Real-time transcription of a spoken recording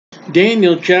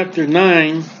Daniel chapter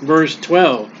 9, verse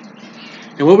 12.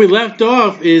 And what we left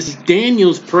off is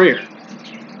Daniel's prayer.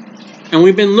 And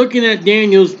we've been looking at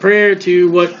Daniel's prayer to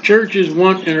what churches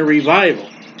want in a revival.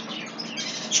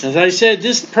 As I said,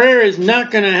 this prayer is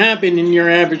not going to happen in your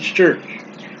average church.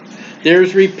 There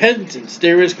is repentance.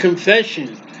 There is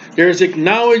confession. There is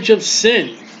acknowledge of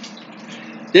sin.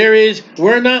 There is,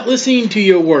 we're not listening to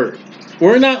your word.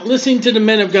 We're not listening to the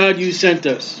men of God you sent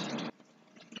us.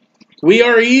 We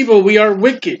are evil. We are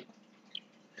wicked.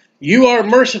 You are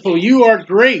merciful. You are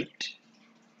great.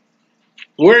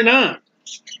 We're not.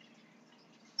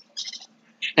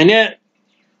 And yet,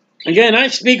 again, I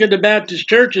speak of the Baptist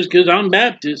churches because I'm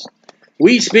Baptist.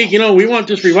 We speak, we want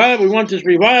this revival. We want this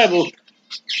revival.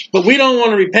 But we don't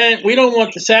want to repent. We don't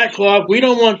want the sackcloth. We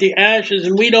don't want the ashes.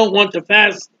 And we don't want the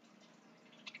fast.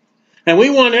 And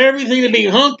we want everything to be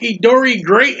hunky-dory,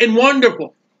 great and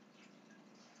wonderful.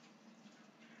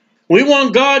 We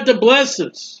want God to bless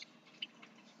us.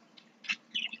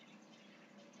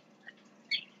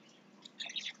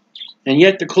 And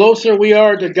yet the closer we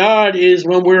are to God is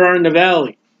when we are in the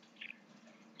valley.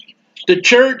 The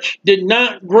church did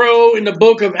not grow in the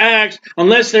book of Acts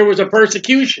unless there was a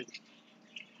persecution.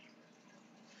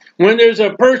 When there's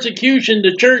a persecution,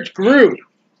 the church grew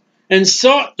and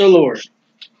sought the Lord.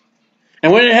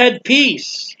 And when it had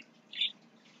peace,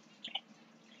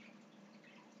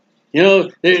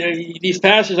 these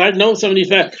pastors, I know some of these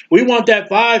pastors, we want that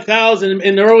 5,000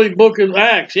 in the early book of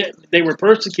Acts. Yeah, they were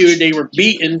persecuted, they were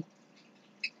beaten.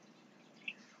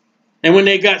 And when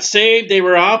they got saved, they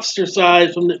were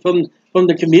ostracized from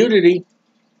the community.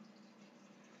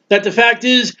 That the fact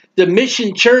is, the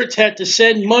mission church had to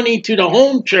send money to the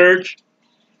home church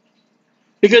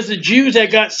because the Jews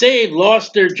that got saved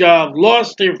lost their job,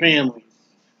 lost their families.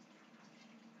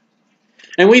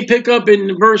 And we pick up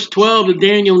in verse 12 of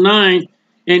Daniel 9,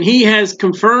 and he has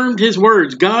confirmed his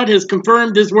words. God has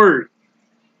confirmed his word.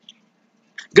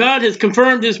 God has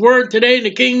confirmed his word today in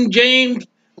the King James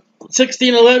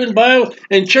 1611 Bible,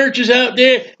 and churches out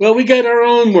there, well, we got our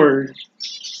own word.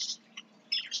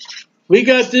 We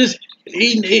got this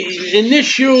initial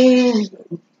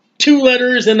 2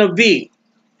 letters and a V.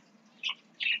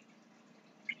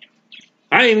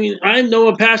 I know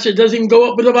a pastor that doesn't even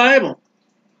go up with a Bible.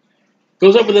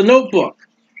 Goes up with a notebook.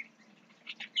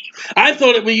 I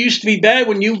thought it used to be bad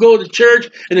when you go to church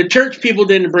and the church people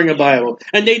didn't bring a Bible.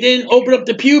 And they didn't open up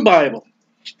the pew Bible.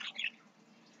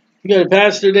 You got a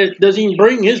pastor that doesn't even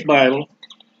bring his Bible.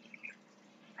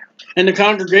 And the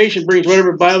congregation brings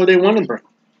whatever Bible they want to bring.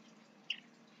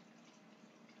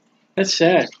 That's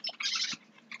sad.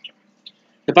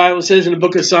 The Bible says in the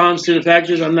book of Psalms, to the fact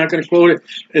is, I'm not going to quote it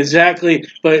exactly,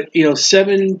 but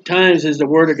 7 times has the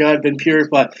word of God been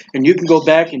purified. And you can go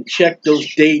back and check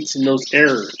those dates and those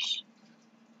errors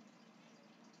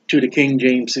to the King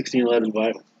James 1611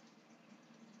 Bible.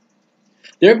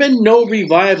 There have been no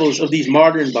revivals of these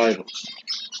modern Bibles.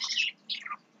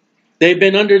 They've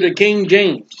been under the King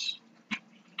James.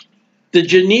 The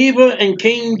Geneva and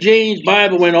King James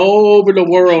Bible went all over the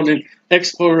world in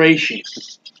exploration.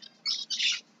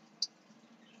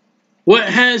 What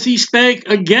has he spake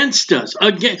against us?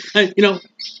 Again, like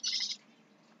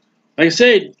I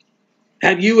said,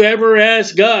 have you ever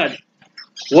asked God,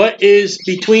 what is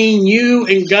between you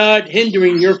and God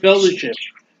hindering your fellowship?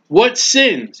 What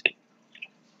sins?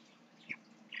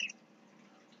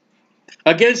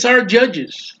 Against our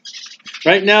judges.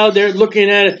 Right now, they're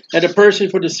looking at a person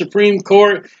for the Supreme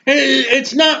Court.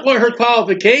 It's not what her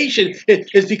qualification is.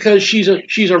 It's because she's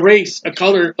a race, a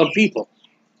color of people.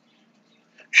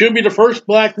 She'll be the first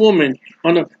black woman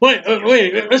on the... Wait,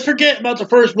 let's forget about the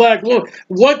first black woman.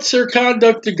 What's her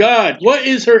conduct to God? What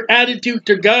is her attitude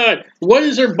to God? What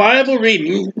is her Bible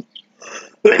reading?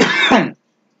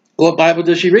 What Bible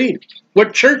does she read?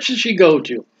 What church does she go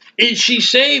to? Is she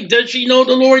saved? Does she know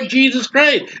the Lord Jesus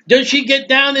Christ? Does she get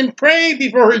down and pray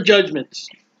before her judgments?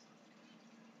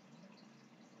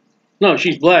 No,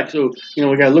 she's black, so, we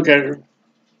got to look at her.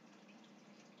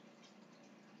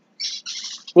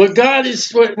 What God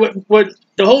is, what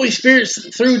the Holy Spirit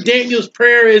through Daniel's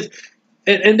prayer is,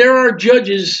 and there are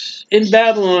judges in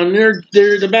Babylon. There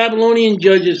are the Babylonian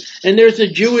judges, and there's the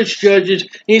Jewish judges.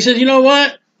 And he says, you know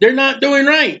what? They're not doing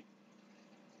right.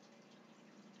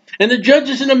 And the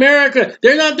judges in America,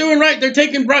 they're not doing right. They're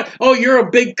taking bribes. Oh, you're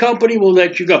a big company, we'll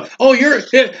let you go. Oh,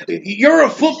 you're a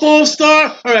football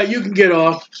star? All right, you can get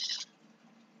off.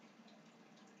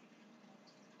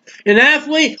 An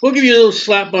athlete, we'll give you a little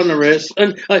slap on the wrist.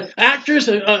 An actress,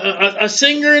 a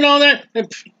singer and all that.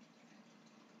 It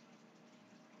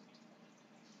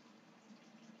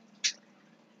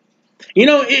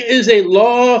is a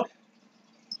law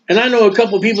And I know a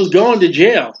couple of people's going to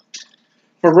jail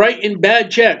for writing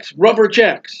bad checks, rubber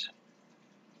checks.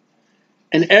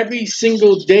 And every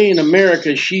single day in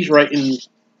America, she's writing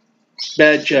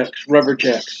bad checks, rubber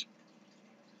checks.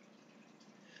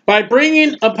 By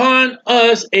bringing upon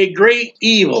us a great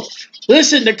evil.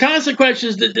 Listen, the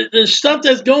consequences, the stuff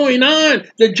that's going on,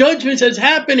 the judgments that's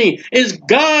happening is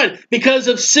God because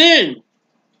of sin.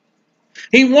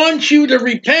 He wants you to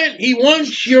repent. He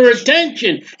wants your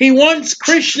attention. He wants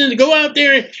Christians to go out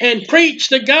there and preach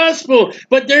the gospel.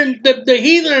 But the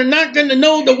heathen are not going to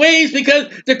know the ways because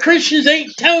the Christians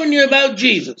ain't telling you about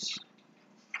Jesus.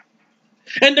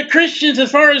 And the Christians,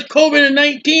 as far as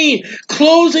COVID-19,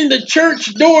 closing the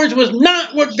church doors was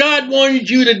not what God wanted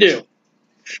you to do.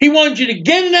 He wanted you to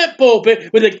get in that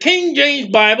pulpit with a King James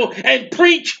Bible and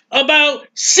preach about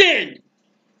sin.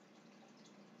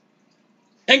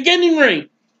 And get in ring.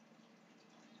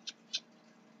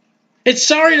 It's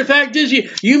sorry, the fact is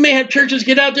you may have churches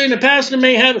get out there and the pastor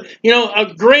may have,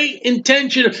 a great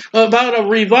intention about a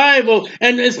revival.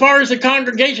 And as far as the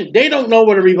congregation, they don't know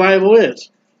what a revival is.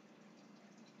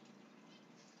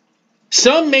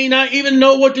 Some may not even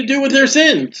know what to do with their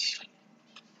sins.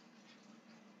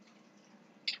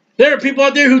 There are people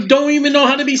out there who don't even know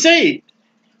how to be saved.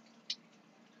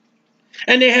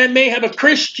 And they may have a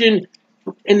Christian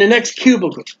in the next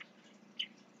cubicle.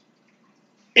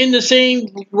 In the same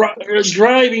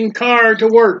driving car to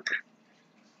work.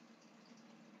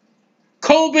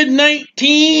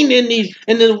 COVID-19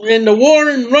 and the war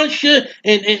in Russia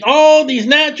and all these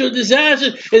natural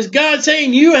disasters is God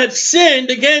saying, you have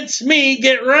sinned against me,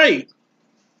 get right.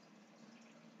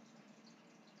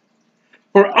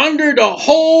 For under the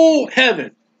whole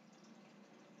heaven,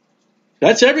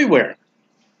 that's everywhere.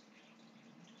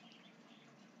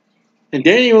 And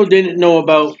Daniel didn't know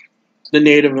about the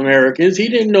Native Americans. He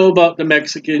didn't know about the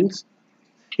Mexicans.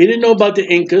 He didn't know about the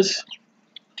Incas.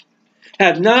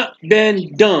 Have not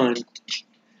been done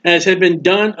as had been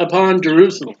done upon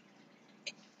Jerusalem.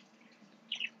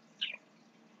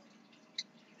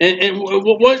 And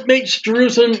what makes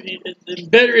Jerusalem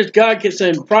better is God can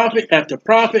send prophet after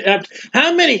prophet after.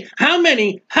 How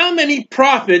many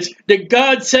prophets did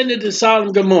God send into Sodom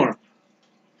and Gomorrah?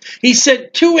 He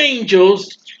sent 2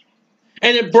 angels,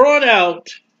 and it brought out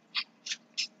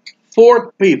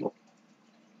 4 people.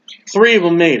 3 of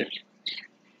them made it.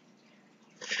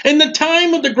 In the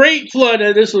time of the great flood,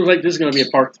 this is going to be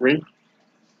a part 3.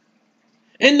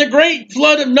 In the great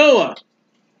flood of Noah,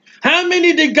 how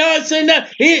many did God send out?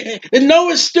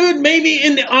 Noah stood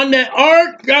maybe on that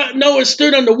ark. Noah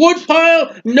stood on the wood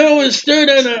pile. Noah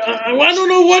stood on I don't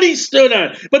know what he stood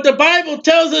on. But the Bible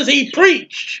tells us he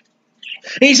preached.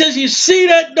 He says, you see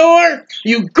that door?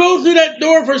 You go through that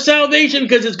door for salvation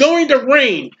because it's going to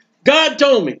rain. God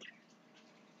told me.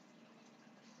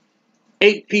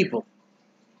 8 people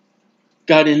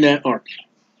got in that ark.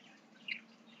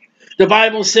 The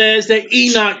Bible says that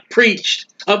Enoch preached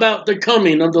about the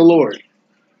coming of the Lord.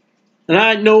 And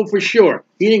I know for sure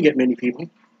he didn't get many people.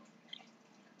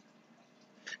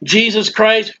 Jesus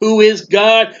Christ, who is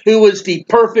God, who was the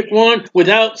perfect one,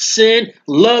 without sin,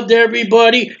 loved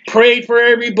everybody, prayed for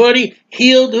everybody,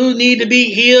 healed who needed to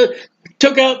be healed,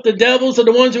 took out the devils of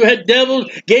the ones who had devils,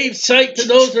 gave sight to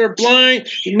those that are blind,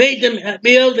 he made them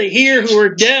be able to hear who were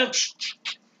deaf.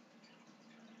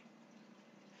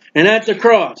 And at the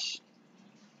cross,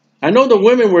 I know the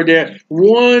women were there,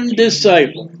 1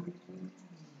 disciple.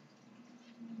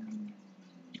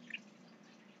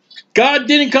 God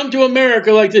didn't come to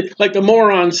America like the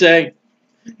morons say.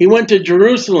 He went to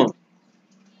Jerusalem.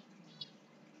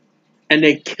 And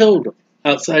they killed him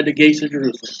outside the gates of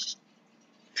Jerusalem.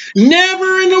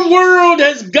 Never in the world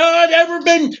has God ever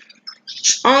been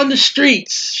on the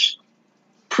streets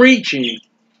preaching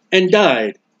and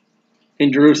died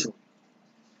in Jerusalem.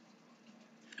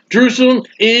 Jerusalem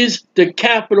is the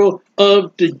capital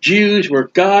of the Jews where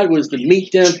God was to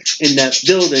meet them in that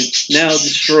building now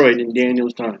destroyed in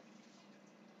Daniel's time.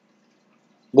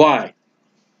 Why?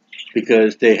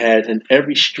 Because they had in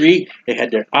every street, they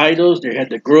had their idols, they had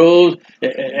the groves,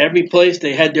 every place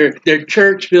they had their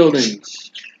church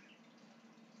buildings.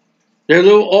 Their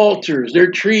little altars,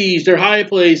 their trees, their high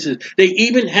places. They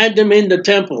even had them in the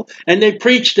temple. And they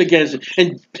preached against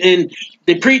it. And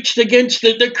they preached against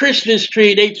the Christmas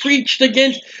tree. They preached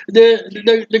against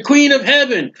the Queen of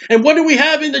Heaven. And what do we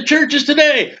have in the churches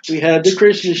today? We have the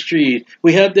Christmas tree.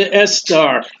 We have the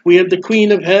S-Star. We have the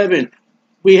Queen of Heaven.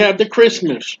 We have the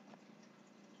Christmas.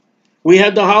 We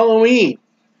have the Halloween.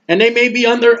 And they may be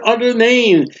under other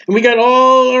names. And we got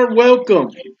all our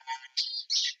welcome.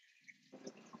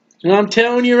 And I'm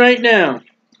telling you right now,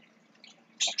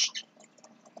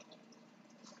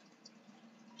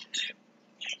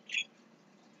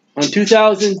 In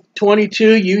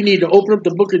 2022, you need to open up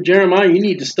the book of Jeremiah. You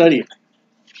need to study it.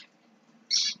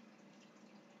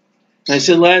 And I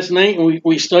said last night, and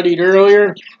we studied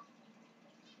earlier,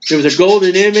 there was a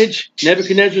golden image.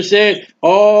 Nebuchadnezzar said,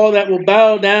 all that will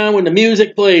bow down when the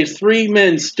music plays. 3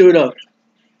 men stood up.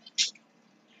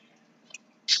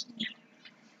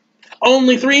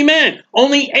 Only 3 men.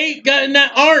 Only 8 got in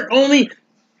that ark. Only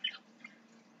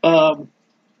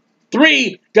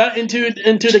 3 got into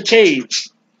the cave.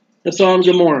 That's Sodom and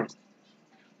Gomorrah.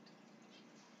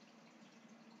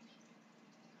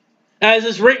 As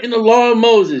is written in the law of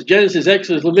Moses, Genesis,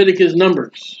 Exodus, Leviticus,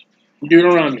 Numbers,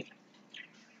 Deuteronomy.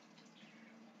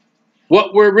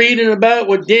 What we're reading about,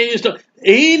 what Daniel's talking,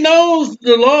 he knows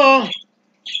the law.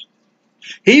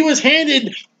 He was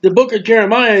handed the book of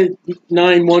Jeremiah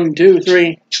 9, 1, 2,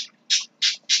 3.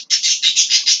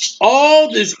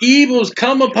 All this evil's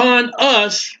come upon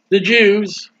us, the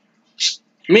Jews,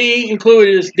 me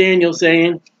included, as Daniel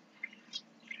saying.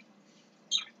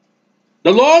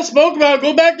 The law spoke about,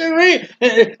 go back and read.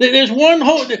 There's one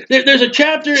whole, there's a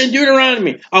chapter in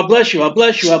Deuteronomy. I'll bless you, I'll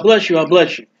bless you, I'll bless you, I'll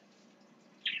bless you.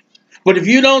 But if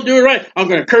you don't do it right, I'm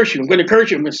going to curse you. I'm going to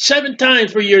curse you 7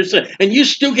 times for your sin. And you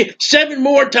still get 7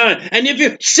 more times. And if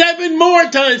you 7 more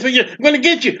times for your, I'm going to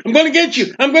get you. I'm going to get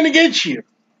you. I'm going to get you.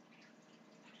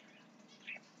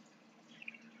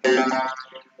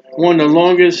 One of the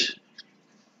longest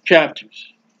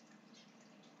chapters.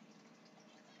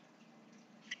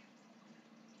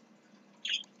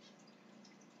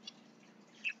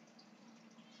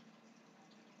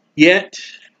 Yet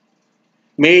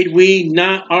made we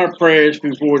not our prayers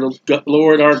before the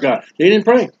Lord our God. They didn't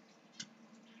pray.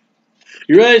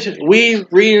 You realize we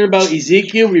reading about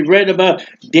Ezekiel, we read about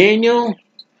Daniel,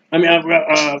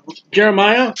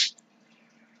 Jeremiah.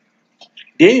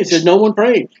 Daniel said no one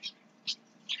prayed.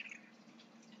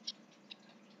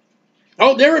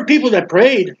 Oh, there were people that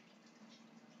prayed.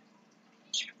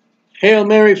 Hail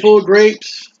Mary, full of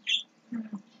grapes.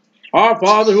 Our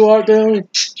Father who art in heaven.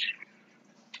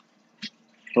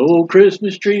 Oh,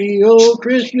 Christmas tree,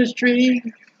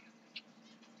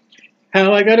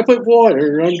 how I gotta put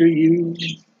water under you.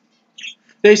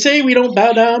 They say we don't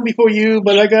bow down before you,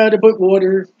 but I gotta put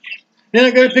water. Then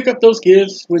I gotta pick up those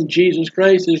gifts when Jesus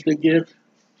Christ is the gift.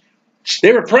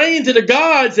 They were praying to the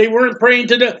gods. They weren't praying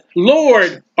to the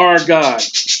Lord our God.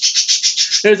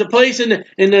 There's a place in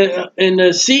the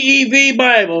CEV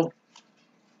Bible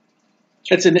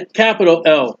that's a capital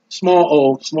L,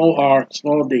 small O, small R,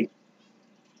 small D.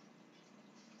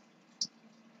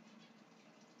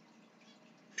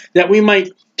 That we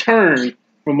might turn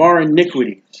from our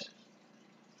iniquities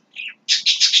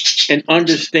and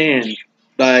understand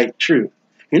thy truth.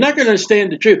 You're not going to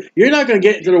understand the truth. You're not going to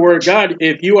get into the Word of God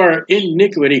if you are in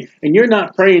iniquity and you're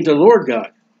not praying to the Lord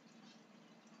God.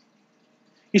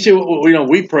 You say, well,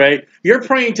 we pray. You're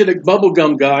praying to the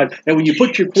bubblegum God, and when you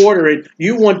put your quarter in,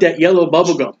 you want that yellow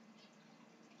bubblegum.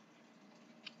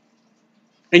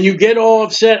 And you get all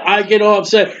upset, I get all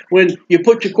upset, when you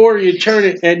put your quarter, you turn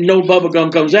it, and no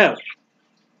bubblegum comes out.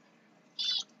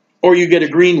 Or you get a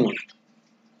green one.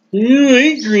 You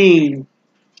ain't green.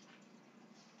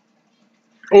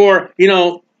 Or, you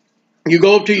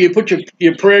go up to, you put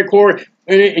your prayer cord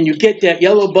in it, and you get that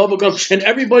yellow bubblegum, and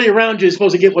everybody around you is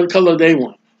supposed to get what color they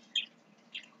want.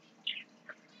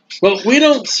 Well, we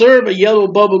don't serve a yellow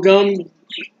bubblegum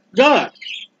God.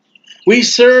 We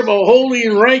serve a holy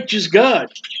and righteous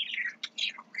God.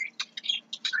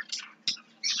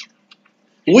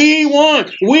 We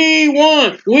want.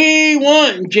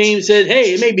 And James said,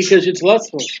 hey, it may be because it's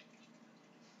lustful.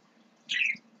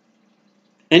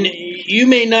 And you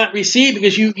may not receive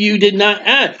because you did not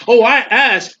ask. Oh, I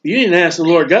asked. You didn't ask the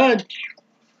Lord God.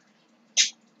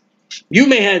 You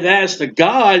may have asked the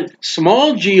God,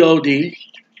 small G-O-D.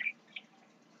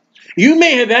 You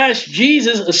may have asked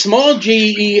Jesus, a small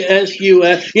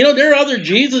G-E-S-U-S. There are other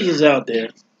Jesuses out there.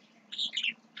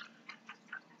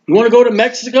 You want to go to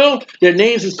Mexico? Their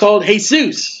names is called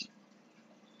Jesus.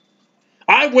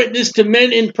 I witnessed to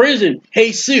men in prison.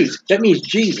 Jesus. That means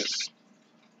Jesus.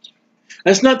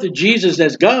 That's not the Jesus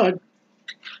that's God.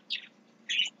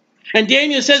 And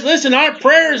Daniel says, listen, our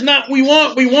prayer is not we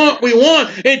want.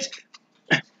 It's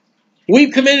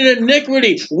we've committed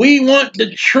iniquity. We want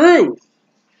the truth.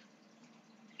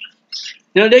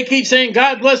 They keep saying,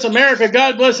 God bless America,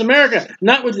 God bless America.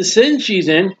 Not with the sin she's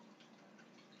in.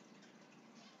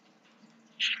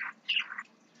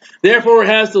 Therefore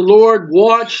has the Lord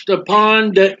watched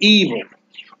upon the evil,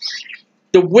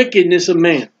 the wickedness of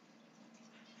man.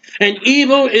 And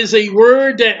evil is a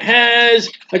word that has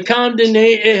a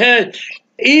condemnation.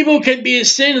 Evil can be a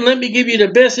sin, and let me give you the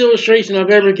best illustration I've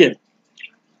ever given.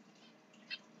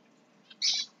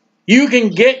 You can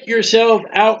get yourself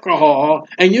alcohol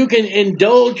and you can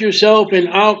indulge yourself in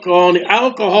alcohol. And the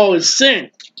alcohol is sin.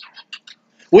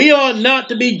 We ought not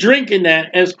to be drinking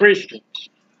that as Christians.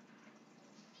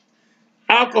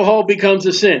 Alcohol becomes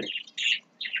a sin.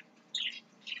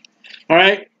 All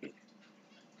right?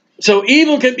 So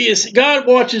evil can be, God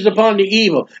watches upon the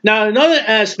evil. Now, another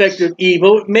aspect of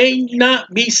evil may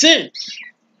not be sin.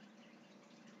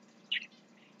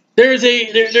 There's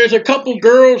a couple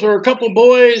girls or a couple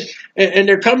boys, and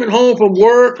they're coming home from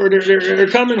work, or they're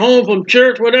coming home from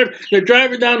church, whatever. They're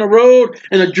driving down the road,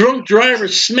 and a drunk driver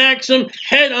smacks them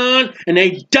head on, and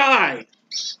they die.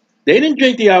 They didn't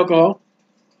drink the alcohol.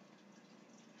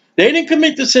 They didn't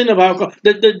commit the sin of alcohol.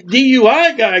 The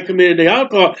DUI guy committed the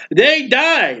alcohol. They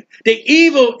died. The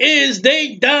evil is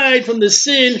they died from the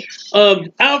sin of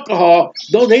alcohol,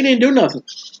 though they didn't do nothing.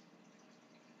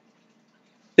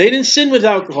 They didn't sin with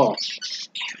alcohol.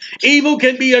 Evil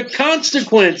can be a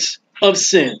consequence of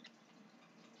sin.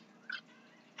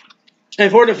 And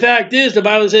for the fact is, the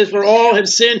Bible says, for all have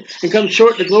sinned and come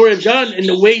short of the glory of God, and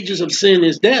the wages of sin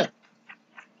is death.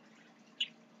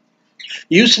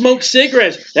 You smoke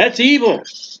cigarettes, that's evil.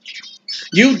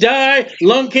 You die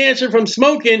lung cancer from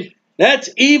smoking, that's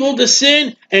evil to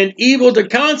sin and evil to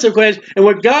consequence. And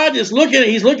what God is looking at,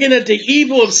 he's looking at the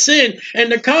evil of sin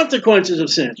and the consequences of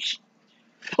sin.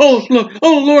 Oh, look,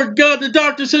 oh, Lord God, the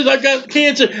doctor says I got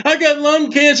cancer. I got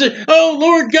lung cancer. Oh,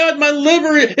 Lord God, my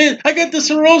liver, I got the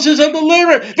cirrhosis of the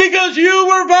liver because you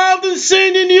were involved in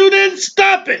sin and you didn't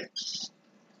stop it.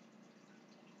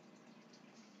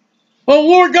 Oh,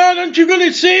 Lord God, aren't you going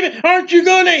to save me? Aren't you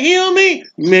going to heal me?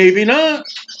 Maybe not.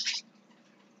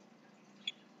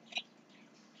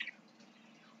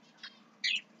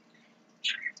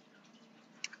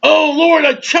 Oh, Lord,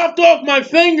 I chopped off my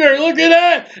finger. Look at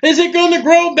that. Is it going to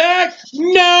grow back?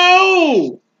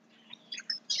 No.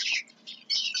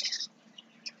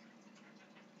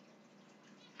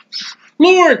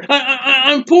 Lord,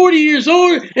 I'm 40 years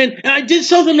old, and I did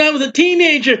something when I was a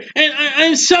teenager, and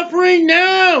I'm suffering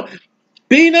now.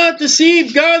 Be not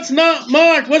deceived, God's not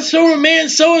mocked. Whatsoever man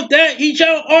soweth, that he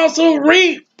shall also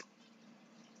reap.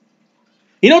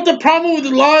 You know what the problem with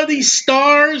a lot of these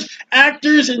stars,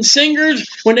 actors, and singers,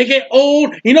 when they get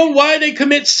old, you know why they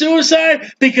commit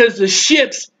suicide? Because the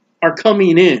ships are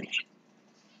coming in.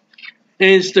 And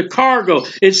it's the cargo.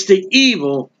 It's the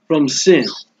evil from sin.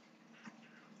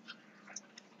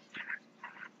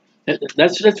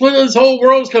 That's where this whole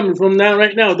world's coming from now,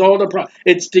 right now. With all the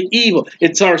it's the evil.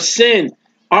 It's our sin.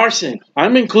 Our sin.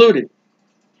 I'm included.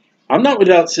 I'm not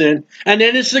without sin. And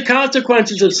then it's the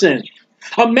consequences of sin.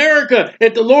 America,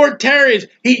 if the Lord tarries,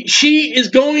 she is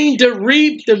going to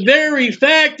reap. The very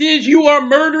fact is you are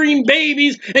murdering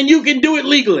babies and you can do it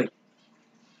legally.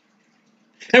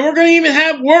 And we're going to even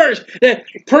have worse. That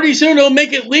pretty soon they'll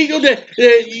make it legal that,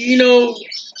 you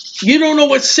don't know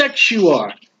what sex you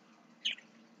are.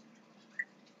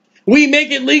 We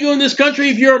make it legal in this country.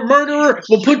 If you're a murderer,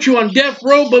 we'll put you on death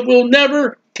row, but we'll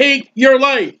never take your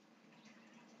life.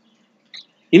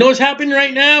 You know what's happening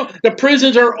right now? The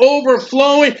prisons are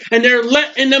overflowing, and they're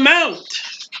letting them out.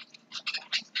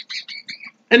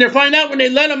 And they find out when they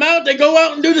let them out, they go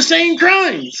out and do the same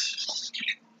crimes.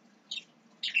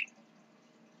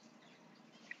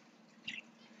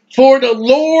 For the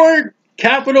Lord,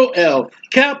 capital L,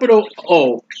 capital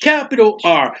O, capital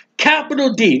R,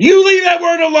 capital D. You leave that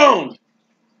word alone.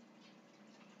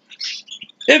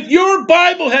 If your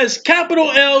Bible has capital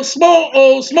L, small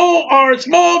o, small r,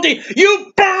 small d,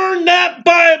 you burn that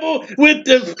Bible with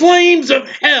the flames of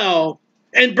hell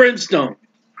and brimstone.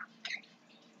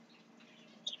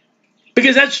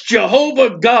 Because that's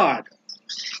Jehovah God.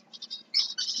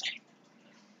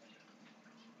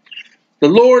 The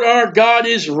Lord our God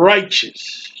is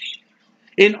righteous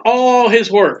in all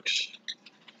his works.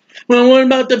 Well, what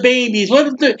about the babies?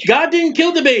 God didn't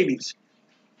kill the babies.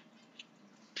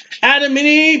 Adam and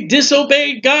Eve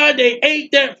disobeyed God. They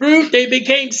ate that fruit. They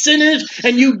became sinners.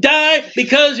 And you die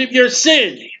because of your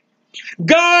sin.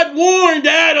 God warned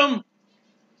Adam.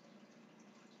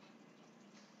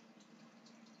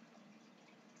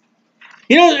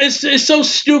 You know, it's so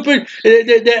stupid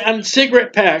that on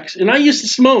cigarette packs. And I used to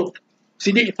smoke.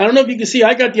 See, I don't know if you can see.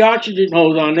 I got the oxygen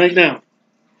hose on right now.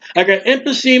 I got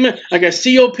emphysema. I got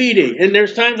COPD. And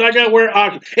there's times I got to wear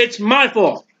oxygen. It's my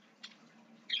fault.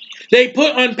 They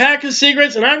put on packs of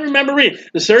cigarettes, and I remember reading,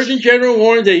 the Surgeon General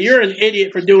warned that you're an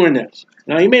idiot for doing this.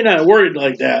 Now, he may not have worded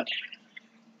like that.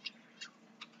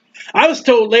 I was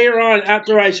told later on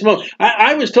after I smoked,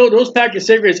 I was told those packs of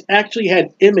cigarettes actually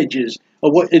had images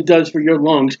of what it does for your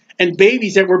lungs and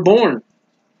babies that were born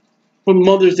from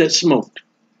mothers that smoked.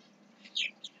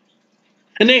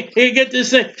 And they get this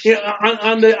thing,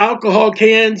 on the alcohol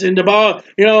cans and about,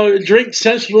 drink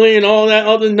sensibly and all that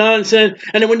other nonsense.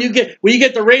 And then when you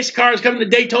get the race cars coming to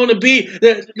Daytona Beach,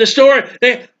 the store,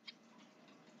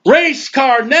 race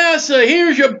car, NASA,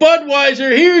 here's your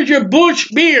Budweiser, here's your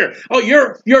Busch beer. Oh,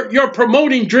 you're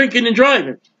promoting drinking and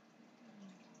driving.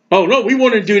 Oh no, we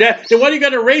want to do that. Then why do you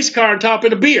got a race car on top of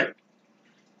the beer?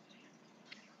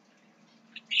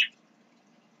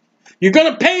 You're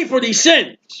going to pay for these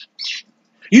sins.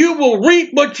 You will reap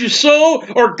what you sow,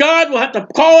 or God will have to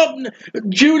call up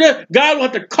Judah. God will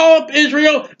have to call up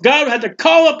Israel. God will have to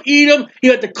call up Edom.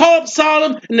 He'll have to call up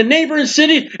Sodom and the neighboring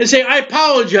city and say, I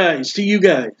apologize to you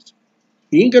guys.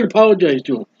 He ain't going to apologize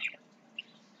to them.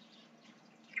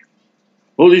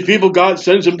 Well, these people, God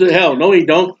sends them to hell. No, he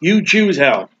don't. You choose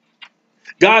hell.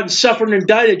 God suffered and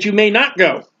died that you may not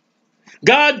go.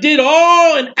 God did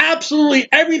all and absolutely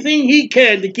everything he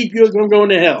can to keep you from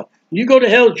going to hell. You go to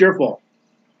hell, it's your fault.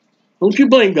 Don't you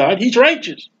blame God. He's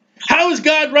righteous. How is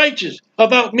God righteous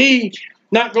about me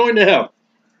not going to hell?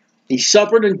 He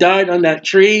suffered and died on that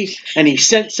tree, and he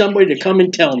sent somebody to come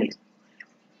and tell me.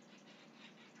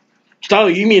 So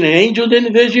you mean an angel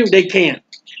didn't visit you? They can't.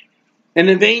 And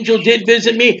if an angel did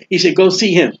visit me, he said, go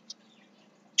see him.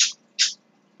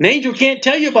 An angel can't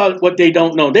tell you about what they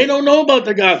don't know. They don't know about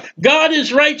the God. God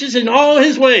is righteous in all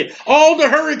his ways. All the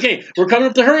hurricanes. We're coming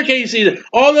up to hurricane season.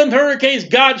 All them hurricanes,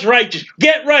 God's righteous.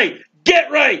 Get right.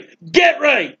 Get right. Get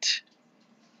right.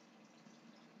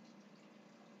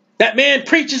 That man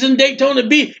preaches in Daytona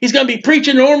Beach. He's going to be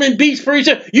preaching in Ormond Beach pretty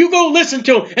soon. You go listen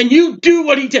to him and you do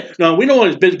what he tells. No, we don't want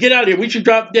his business. Get out of here. We should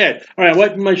drop dead. All right, I'm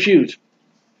wiping my shoes.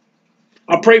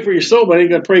 I'll pray for your soul, but I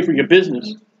ain't going to pray for your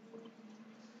business.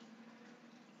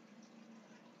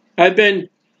 I've been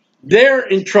there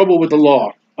in trouble with the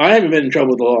law. I haven't been in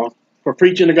trouble with the law for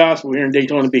preaching the gospel here in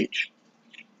Daytona Beach.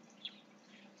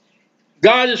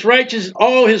 God is righteous in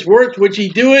all his works which he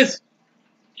doeth,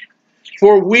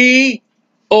 for we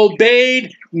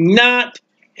obeyed not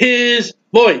his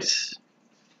voice.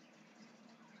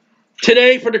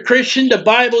 Today for the Christian, the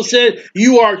Bible said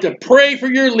you are to pray for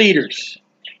your leaders.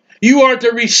 You are to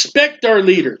respect our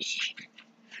leaders.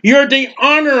 You're to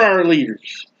honor our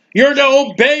leaders. You're to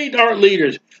obey our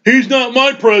leaders. He's not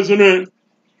my president.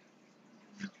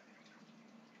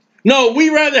 No, we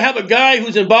rather have a guy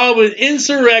who's involved with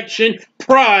insurrection,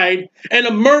 pride, and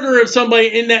a murder of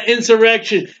somebody in that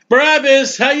insurrection.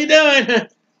 Barabbas, how you doing?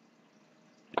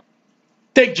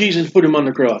 Take Jesus and put him on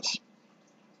the cross.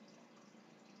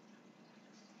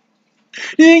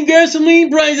 And gasoline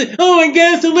prices. Oh, and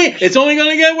gasoline. It's only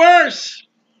going to get worse.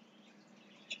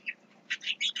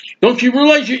 Don't you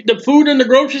realize the food in the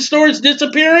grocery store is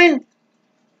disappearing?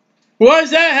 Why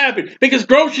does that happen? Because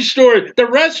grocery stores, the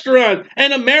restaurants,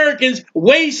 and Americans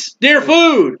waste their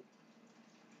food.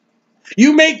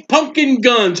 You make pumpkin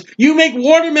guns. You make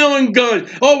watermelon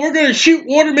guns. Oh, we're going to shoot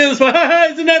watermelons.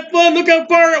 Isn't that fun? Look how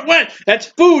far it went. That's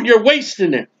food. You're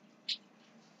wasting it.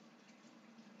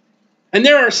 And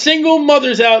there are single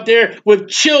mothers out there with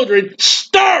children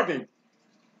starving.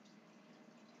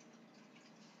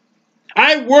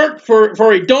 I worked for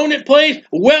a donut place,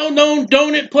 well-known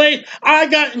donut place. I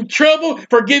got in trouble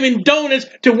for giving donuts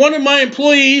to one of my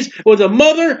employees. Was a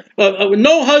mother, with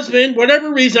no husband,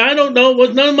 whatever reason, I don't know,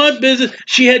 was none of my business.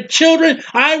 She had children.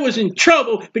 I was in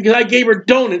trouble because I gave her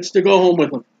donuts to go home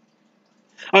with them.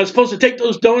 I was supposed to take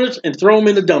those donuts and throw them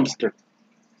in the dumpster.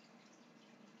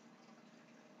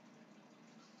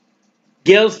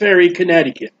 Gales Ferry,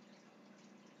 Connecticut.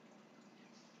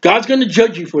 God's going to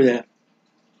judge you for that.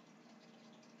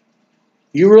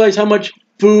 You realize how much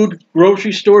food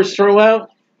grocery stores throw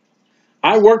out?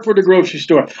 I work for the grocery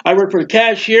store. I work for the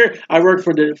cashier. I work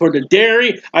for the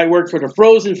dairy. I work for the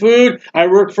frozen food. I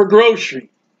work for grocery.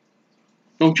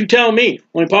 Don't you tell me.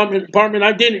 The only department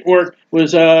I didn't work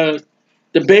was the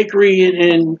bakery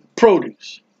and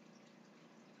produce.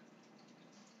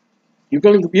 You're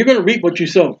going to reap what you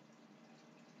sow.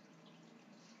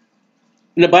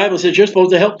 And the Bible says you're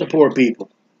supposed to help the poor people.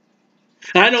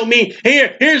 I don't mean,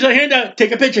 here's a handout,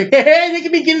 take a picture. Hey, look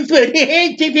at me giving food.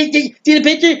 Hey, see the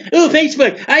picture? Oh,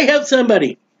 Facebook, I helped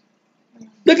somebody.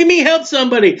 Look at me help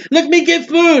somebody. Look at me give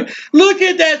food. Look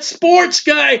at that sports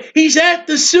guy. He's at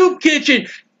the soup kitchen.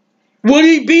 Would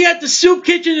he be at the soup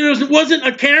kitchen if there wasn't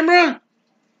a camera?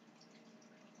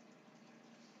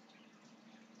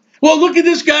 Well, look at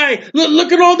this guy.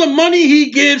 Look at all the money he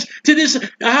gives to this.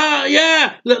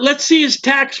 Yeah, let's see his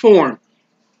tax form.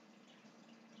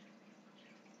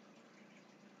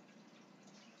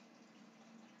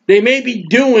 They may be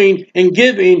doing and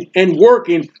giving and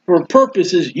working for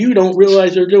purposes you don't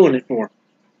realize they're doing it for.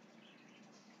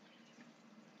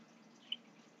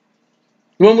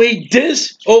 When we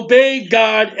disobey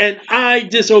God and I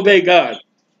disobey God,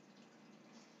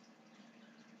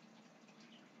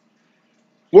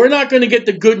 we're not going to get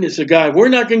the goodness of God. We're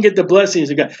not going to get the blessings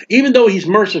of God, even though He's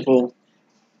merciful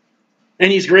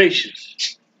and He's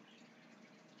gracious.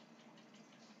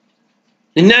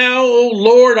 And now, O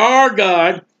Lord our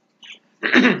God,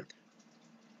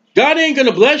 God ain't going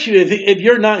to bless you if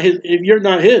you're not His. If you're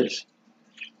not His.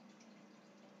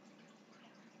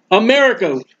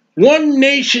 America, one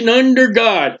nation under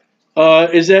God.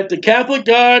 Is that the Catholic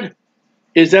God?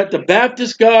 Is that the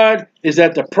Baptist God? Is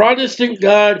that the Protestant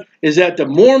God? Is that the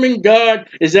Mormon God?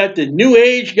 Is that the New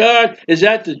Age God? Is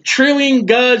that the trillion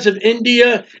gods of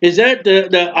India? Is that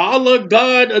the Allah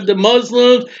God of the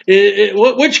Muslims?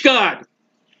 Which God?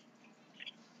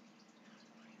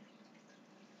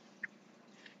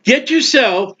 Get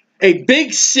yourself a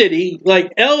big city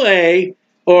like LA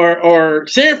or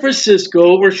San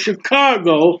Francisco or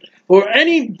Chicago or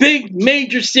any big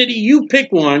major city, you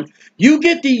pick one, you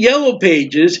get the yellow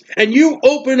pages and you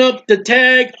open up the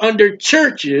tag under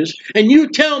churches and you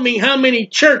tell me how many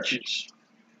churches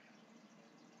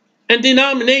and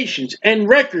denominations and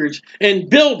records and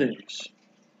buildings.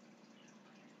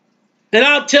 And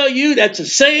I'll tell you that's the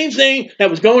same thing that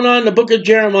was going on in the book of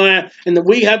Jeremiah, and that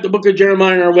we have the book of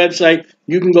Jeremiah on our website.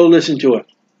 You can go listen to it.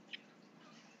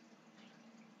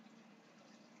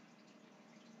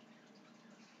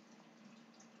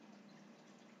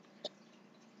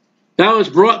 Thou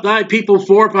hast brought thy people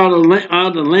forth out of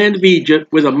the land of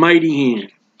Egypt with a mighty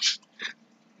hand.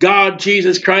 God,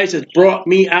 Jesus Christ, has brought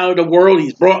me out of the world.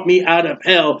 He's brought me out of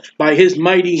hell by His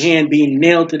mighty hand being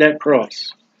nailed to that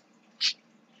cross.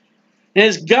 And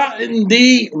has gotten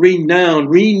thee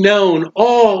renowned,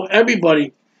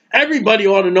 everybody. Everybody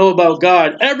ought to know about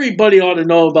God. Everybody ought to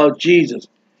know about Jesus.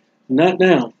 Not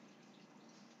now.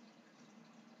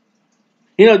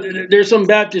 You know, there's some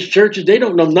Baptist churches, they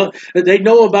don't know nothing. They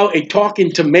know about a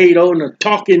talking tomato and a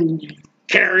talking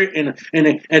carrot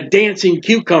and a dancing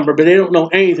cucumber, but they don't know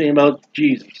anything about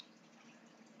Jesus.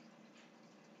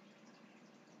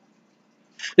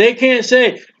 They can't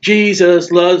say,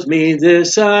 Jesus loves me,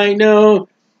 this I know.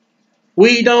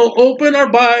 We don't open our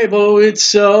Bible, it's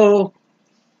so.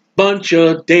 Bunch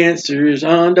of dancers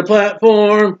on the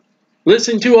platform.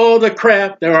 Listen to all the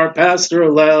crap that our pastor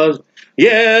allows.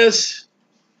 Yes,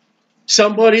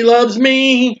 somebody loves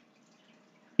me.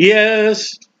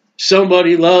 Yes,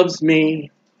 somebody loves me.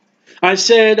 I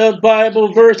said a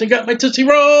Bible verse and got my Tootsie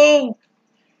Roll.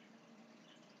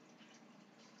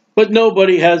 But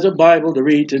nobody has a Bible to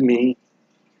read to me.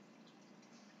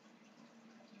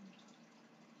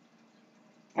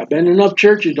 I've been in enough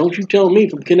churches, don't you tell me,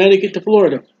 from Connecticut to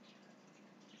Florida.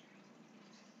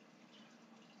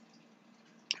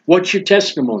 What's your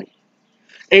testimony?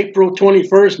 April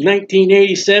 21st,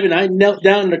 1987, I knelt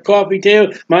down in the coffee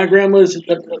table, my grandma's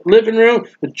living room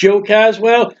with Joe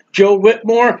Caswell, Joe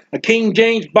Whitmore, a King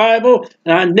James Bible,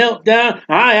 and I knelt down.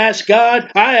 I asked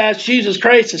God, I asked Jesus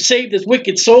Christ to save this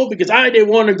wicked soul because I didn't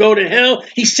want to go to hell.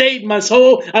 He saved my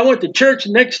soul. I went to church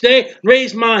the next day,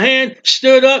 raised my hand,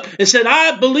 stood up, and said,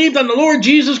 I believed on the Lord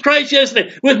Jesus Christ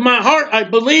yesterday. With my heart, I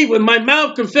believe. With my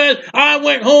mouth, confessed. I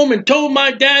went home and told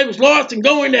my dad was lost and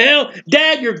going to hell.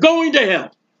 Dad, you're going to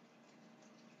hell.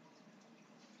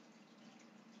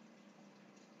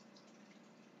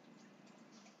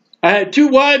 I had 2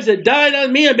 wives that died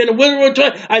on me. I've been a widower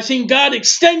twice. I've seen God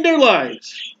extend their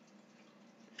lives.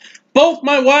 Both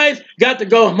my wives got to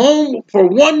go home for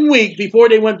 1 week before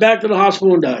they went back to the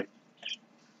hospital and died.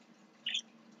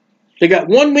 They got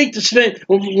 1 week to spend.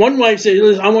 One wife said,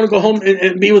 listen, I want to go home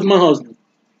and be with my husband.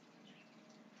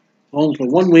 Home for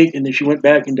 1 week, and then she went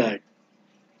back and died.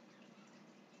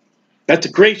 That's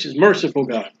a gracious, merciful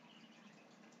God.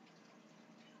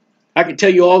 I can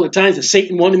tell you all the times that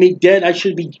Satan wanted me dead. I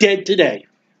should be dead today.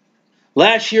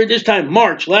 Last year, this time,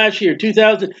 March, last year,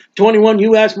 2021,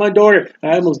 you asked my daughter,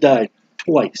 I almost died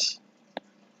twice.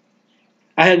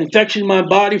 I had an infection in my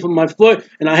body from my foot,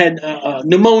 and I had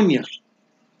pneumonia.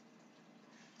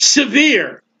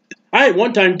 Severe. I had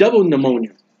one time double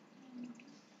pneumonia.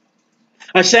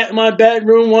 I sat in my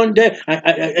bedroom one day.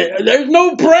 There's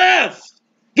no breath.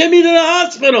 Get me to the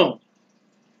hospital.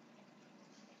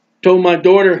 Told my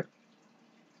daughter,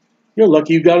 you're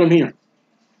lucky you got him here.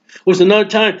 Was another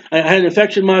time I had an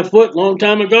infection in my foot a long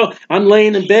time ago. I'm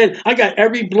laying in bed. I got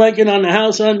every blanket on the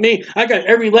house on me. I got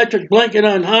every electric blanket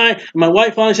on high. And my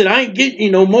wife finally said, I ain't getting you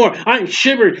no more. I'm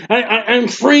shivered. I'm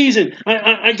freezing.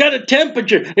 I got a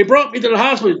temperature. They brought me to the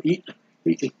hospital.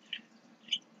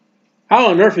 How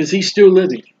on earth is he still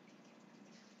living?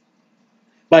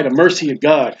 by the mercy of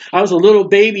God. I was a little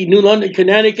baby, New London,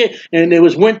 Connecticut, and it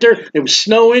was winter. It was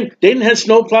snowing. They didn't have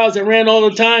snow plows that ran all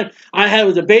the time. I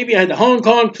was a baby. I had the Hong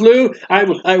Kong flu. I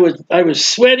was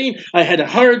sweating. I had a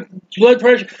hard blood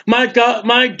pressure. My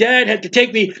dad had to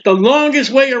take me the longest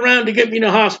way around to get me to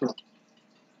the hospital.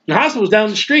 The hospital was down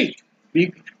the street.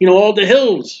 All the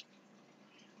hills.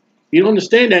 You don't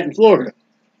understand that in Florida.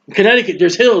 In Connecticut,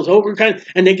 there's hills over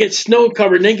and they get snow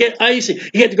covered and they get icy.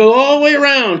 You had to go all the way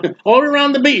around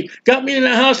the beach. Got me in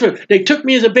the hospital. They took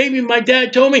me as a baby, my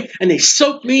dad told me, and they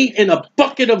soaked me in a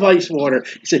bucket of ice water.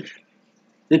 He said,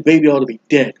 this baby ought to be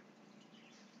dead.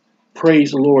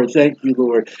 Praise the Lord. Thank you,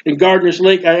 Lord. In Gardner's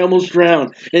Lake, I almost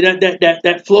drowned. And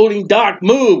that floating dock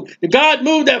moved. God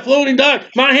moved that floating dock.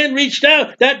 My hand reached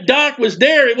out. That dock was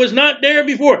there. It was not there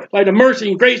before. By the mercy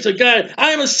and grace of God.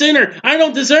 I am a sinner. I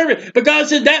don't deserve it. But God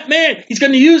said, that man, he's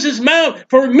going to use his mouth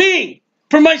for me,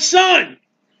 for my son.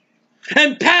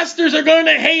 And pastors are going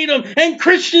to hate him. And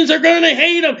Christians are going to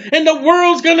hate him. And the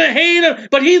world's going to hate him.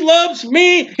 But he loves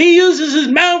me. He uses his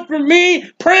mouth for me.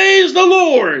 Praise the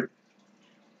Lord.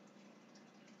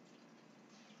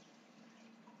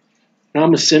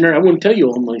 I'm a sinner. I wouldn't tell you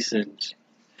all my sins.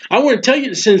 I wouldn't tell you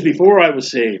the sins before I was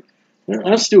saved.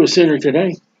 I'm still a sinner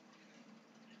today.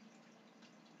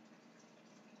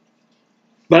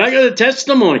 But I got a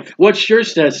testimony. What's your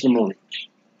testimony?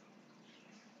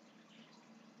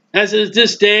 As of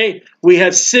this day, we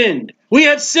have sinned. We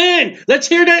have sinned. Let's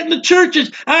hear that in the churches.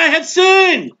 I have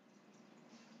sinned.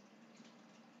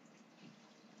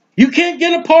 You can't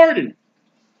get a pardon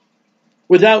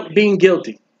without being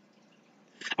guilty.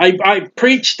 I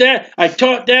preached that. I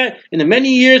taught that. In the many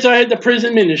years I had the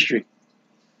prison ministry.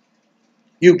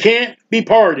 You can't be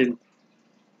pardoned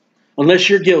unless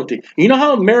you're guilty. You know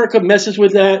how America messes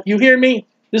with that? You hear me?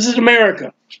 This is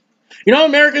America. You know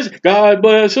America's, God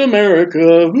bless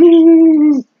America.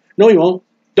 Woo. No, you won't.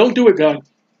 Don't do it, God.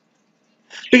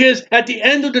 Because at the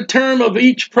end of the term of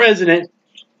each president,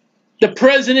 the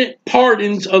president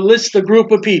pardons a list, a group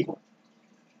of people.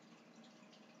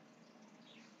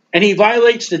 And he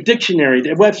violates the dictionary,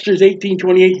 the Webster's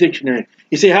 1828 dictionary.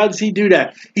 You say, how does he do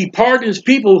that? He pardons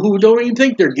people who don't even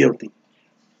think they're guilty.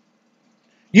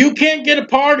 You can't get a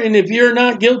pardon if you're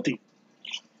not guilty.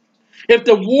 If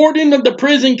the warden of the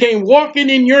prison came walking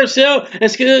in your cell,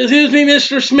 excuse me,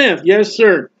 Mr. Smith. Yes,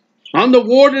 sir. I'm the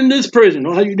warden of this prison.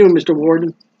 Well, how you doing, Mr.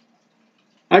 Warden?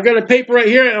 I got a paper right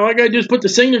here. All I got to do is put the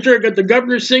signature. I got the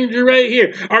governor's signature right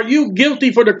here. Are you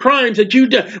guilty for the crimes that you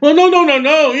did? Well,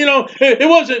 no. It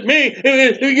wasn't me.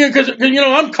 Because,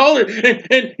 I'm colored.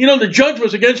 And, the judge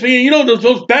was against me. And,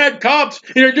 those bad cops,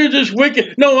 they're just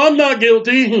wicked. No, I'm not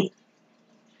guilty.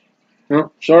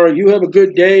 No, sorry. You have a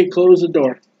good day. Close the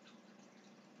door.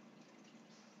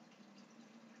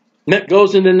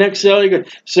 Goes in the next cell. He goes,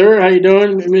 sir, how you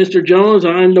doing? Mr. Jones,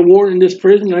 I'm the warden in this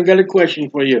prison. I got a question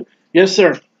for you. Yes,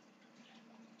 sir.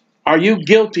 Are you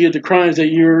guilty of the crimes that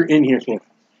you're in here for?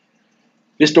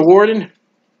 Mr. Warden,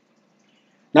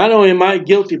 not only am I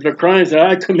guilty for the crimes that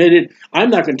I committed, I'm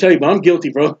not going to tell you, but I'm guilty,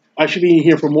 bro. I should be in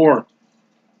here for more.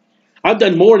 I've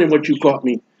done more than what you caught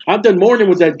me. I've done more than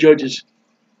what that judge is.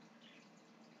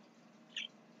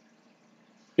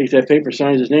 Takes that paper,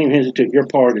 signs his name, hands it to you. You're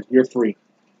pardoned. You're free.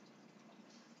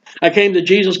 I came to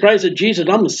Jesus Christ and said, Jesus,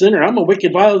 I'm a sinner. I'm a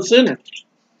wicked, violent sinner.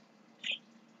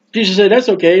 Jesus said, that's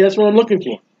okay. That's what I'm looking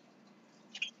for.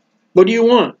 What do you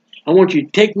want? I want you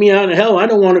to take me out of hell. I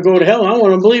don't want to go to hell. I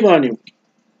want to believe on you.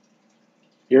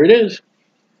 Here it is.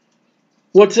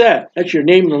 What's that? That's your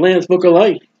name in the Lamb's Book of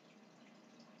Life.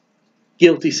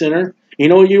 Guilty sinner. You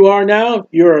know what you are now?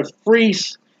 You're a free.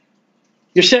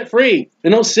 You're set free.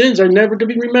 And those sins are never to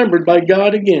be remembered by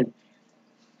God again.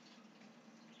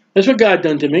 That's what God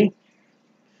done to me.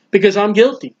 Because I'm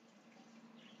guilty.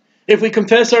 If we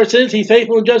confess our sins, He's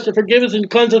faithful and just to forgive us and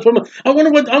cleanse us from them. I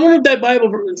wonder what that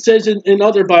Bible says in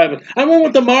other Bibles. I wonder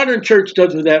what the modern church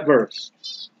does with that verse.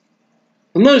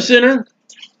 I'm not a sinner.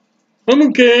 I'm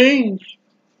okay.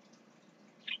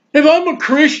 If I'm a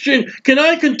Christian, can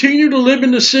I continue to live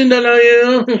in the sin that I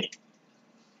am?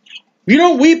 You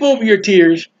don't weep over your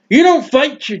tears. You don't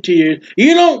fight your tears.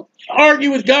 You don't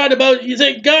argue with God about it. You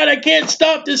say, God, I can't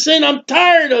stop this sin. I'm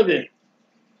tired of it.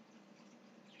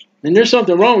 And there's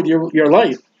something wrong with your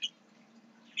life.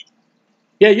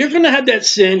 Yeah, you're going to have that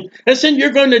sin. That sin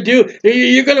you're going to do.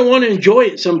 You're going to want to enjoy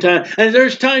it sometimes. And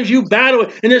there's times you battle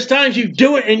it. And there's times you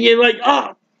do it. And you're like,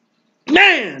 oh,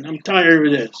 man, I'm tired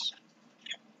of this.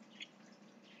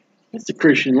 That's the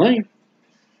Christian life.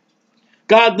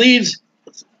 God leaves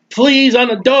fleas on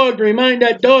a dog to remind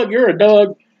that dog you're a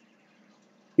dog.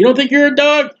 You don't think you're a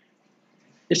dog?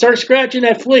 You start scratching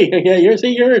that flea. Yeah,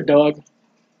 you're a dog.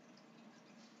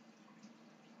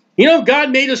 You know, if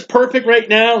God made us perfect right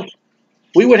now,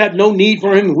 we would have no need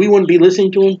for him and we wouldn't be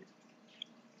listening to him.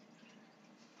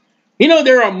 You know,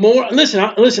 there are more. Listen,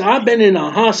 I've been in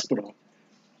a hospital.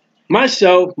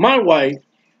 Myself, my wife,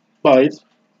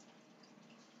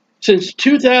 since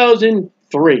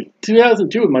 2003.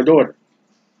 2002 with my daughter.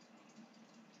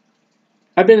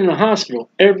 I've been in a hospital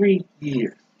every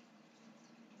year.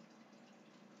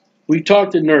 We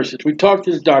talk to nurses. We talk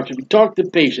to the doctors. We talk to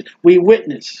patients. We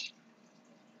witness.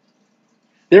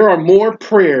 There are more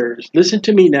prayers. Listen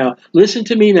to me now. Listen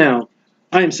to me now.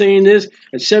 I am saying this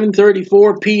at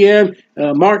 7:34 p.m.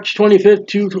 March 25th,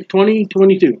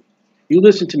 2022. You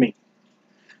listen to me.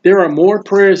 There are more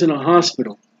prayers in a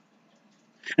hospital,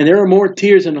 and there are more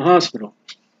tears in a hospital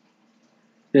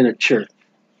than a church,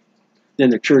 than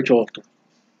the church altar.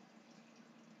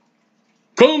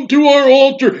 Come to our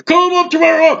altar. Come up to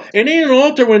our altar. It ain't an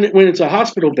altar when it's a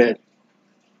hospital bed.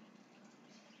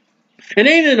 It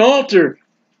ain't an altar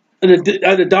at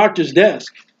the doctor's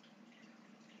desk.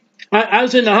 I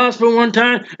was in the hospital one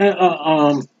time.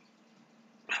 Can't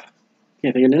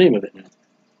think of the name of it now.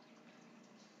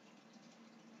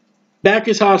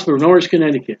 Backus Hospital, Norris,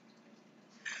 Connecticut.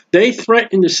 They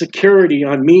threatened the security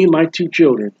on me and my two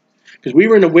children because we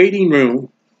were in a waiting room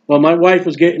while my wife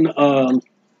was getting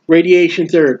radiation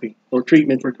therapy or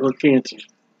treatment for her cancer.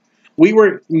 We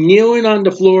were kneeling on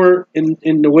the floor in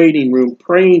the waiting room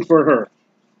praying for her.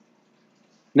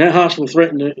 And that hospital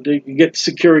threatened to get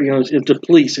security on us, the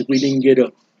police, if we didn't get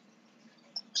up.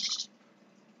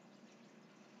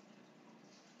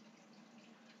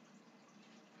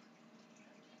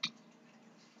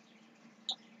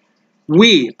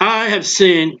 I have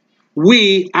sinned.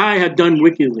 I have done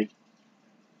wickedly.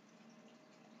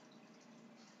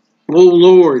 O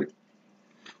Lord,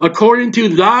 according to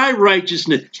thy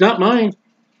righteousness, not mine.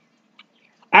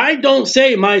 I don't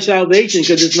say my salvation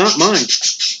because it's not mine.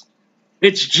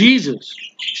 It's Jesus.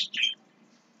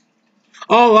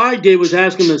 All I did was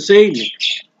ask him to save me.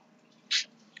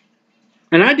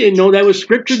 And I didn't know that was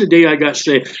scripture the day I got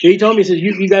saved. He told me, he says,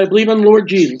 you got to believe on the Lord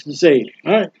Jesus to save.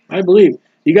 All right, I believe.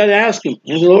 You got to ask him.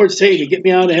 And the Lord save me. Get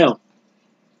me out of hell.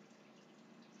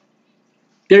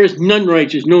 There is none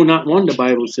righteous. No, not one, the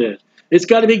Bible says. It's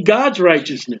got to be God's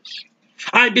righteousness.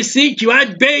 I beseech you, I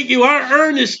beg you, I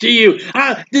earnest to you.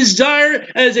 I desire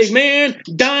as a man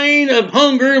dying of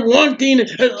hunger, wanting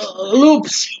a little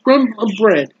scrum of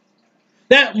bread.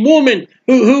 That woman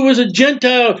who was a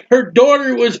Gentile, her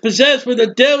daughter was possessed with a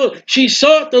devil. She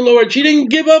sought the Lord. She didn't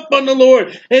give up on the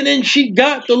Lord. And then she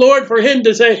got the Lord for him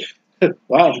to say,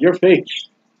 wow, your faith.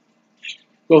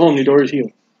 Go home, your daughter's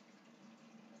healed.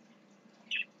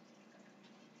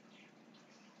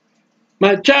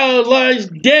 My child lies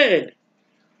dead.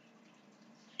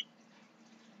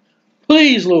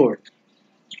 Please, Lord,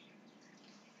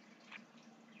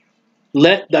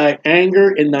 let thy anger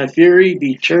and thy fury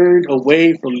be turned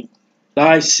away from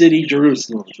thy city,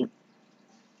 Jerusalem.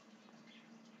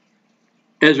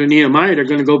 Ezra and Nehemiah, they're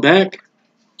going to go back.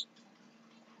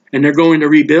 And they're going to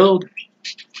rebuild.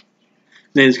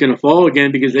 Then it's going to fall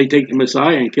again because they take the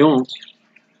Messiah and kill him.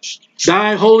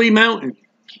 Thy holy mountain.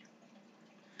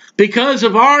 Because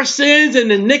of our sins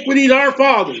and iniquities of our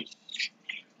fathers.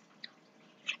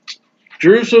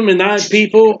 Jerusalem and thy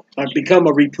people have become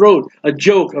a reproach, a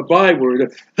joke, a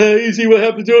byword. Hey, you see what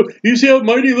happened to them? You see how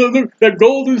mighty that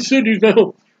golden city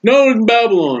now in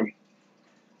Babylon.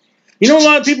 You know what a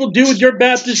lot of people do with your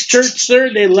Baptist church,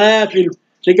 sir? They laugh and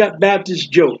they got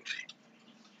Baptist jokes.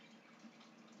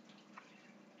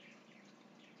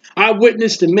 I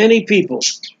witnessed to many people.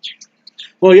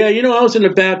 Well, yeah, you know, I was in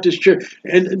a Baptist church,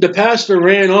 and the pastor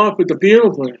ran off with the piano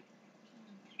player.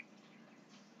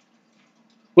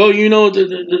 Well, you know,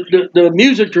 the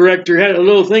music director had a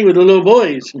little thing with the little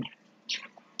boys.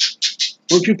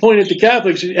 Don't you point at the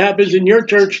Catholics? It happens in your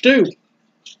church, too.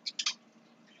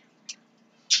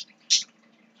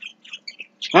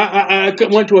 I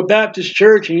went to a Baptist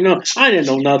church, and, you know, I didn't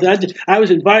know nothing. I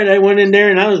was invited. I went in there,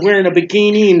 and I was wearing a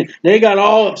bikini, and they got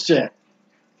all upset.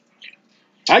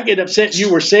 I get upset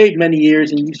you were saved many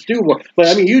years, and you still were. But,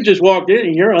 I mean, you just walked in,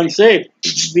 and you're unsaved.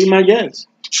 Be my guest.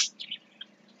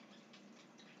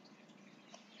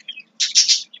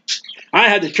 I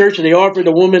had the church, and they offered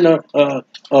a woman a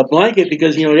blanket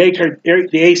because, you know, the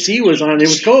AC was on. It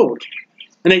was cold.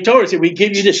 And they told her, said, we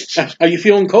give you this. Are you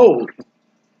feeling cold?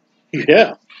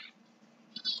 Yeah.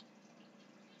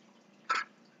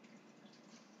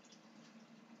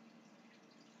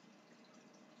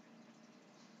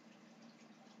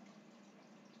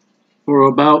 For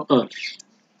about us.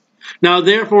 Now,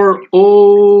 therefore,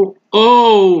 you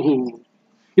know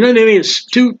what I mean? It's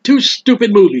two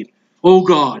stupid movies. Oh,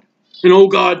 God. And Oh,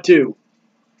 God, too.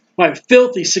 by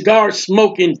filthy cigar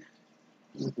smoking.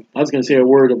 I was going to say a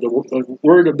word of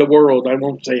the world. I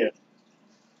won't say it.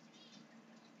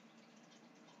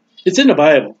 It's in the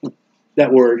Bible,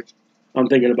 that word I'm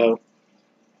thinking about.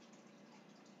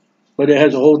 But it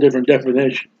has a whole different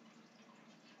definition.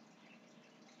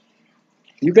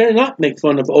 You better not make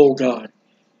fun of old God.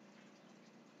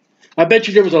 I bet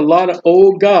you there was a lot of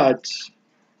old gods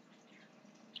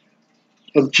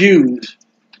of Jews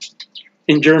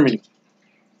in Germany.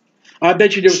 I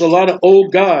bet you there was a lot of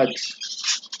old gods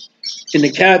in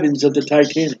the cabins of the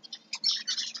Titanic.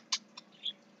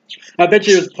 I bet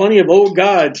you there's plenty of old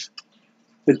gods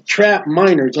with trapped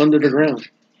miners under the ground.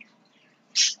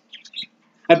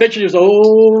 I bet you there's an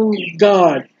old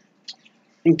god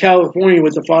in California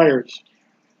with the fires.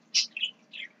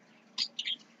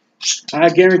 I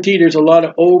guarantee there's a lot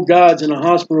of old gods in a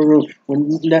hospital room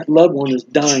when that loved one is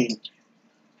dying.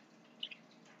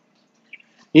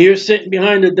 You're sitting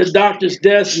behind the doctor's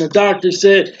desk, and the doctor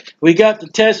said, "We got the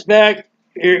test back.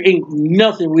 There ain't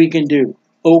nothing we can do."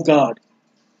 Oh, God.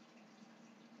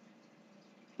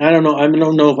 I don't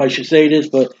know if I should say this,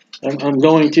 but I'm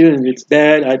going to, and it's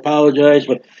bad. I apologize,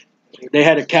 but they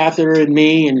had a catheter in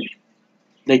me, and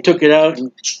they took it out,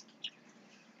 and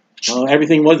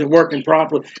everything wasn't working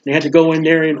properly. They had to go in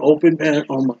there and open.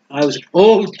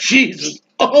 Oh, Jesus.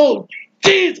 Oh,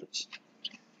 Jesus.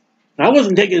 I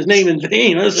wasn't taking his name in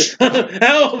vain. I was like,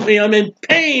 help me, I'm in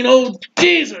pain. Oh,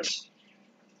 Jesus.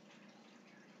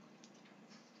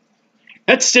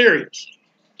 That's serious.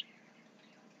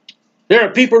 There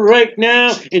are people right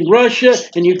now in Russia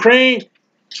and Ukraine.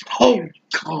 Oh,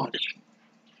 God.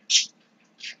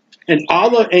 And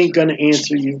Allah ain't going to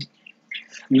answer you.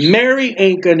 Mary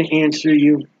ain't going to answer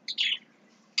you.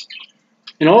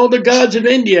 And all the gods of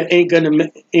India ain't going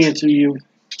to answer you.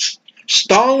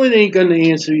 Stalin ain't going to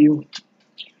answer you.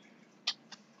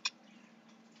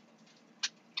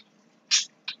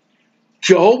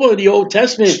 Jehovah, the Old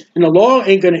Testament, and the law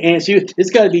ain't going to answer you.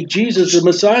 It's got to be Jesus, the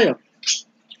Messiah.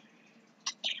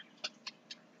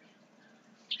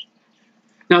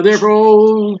 Now therefore,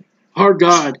 O our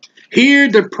God, hear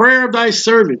the prayer of thy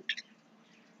servant.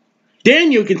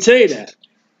 Daniel can say that.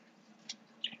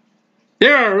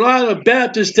 There are a lot of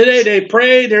Baptists today, they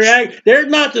pray, they're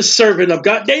not the servant of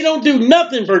God. They don't do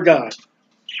nothing for God.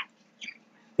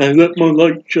 And let my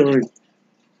light shine.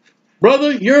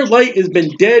 Brother, your light has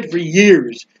been dead for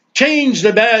years. Change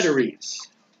the batteries.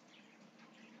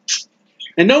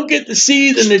 And don't get the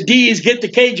C's and the D's, get the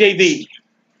KJV.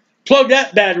 Plug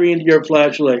that battery into your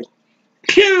flashlight.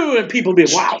 Pew! And people be,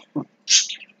 wow.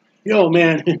 Yo,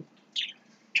 man,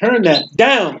 turn that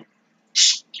down.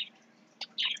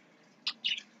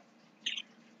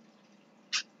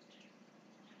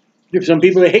 There's some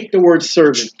people that hate the word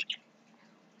servant.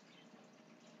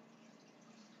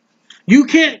 You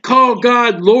can't call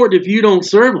God Lord if you don't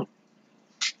serve him.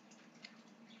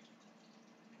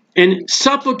 And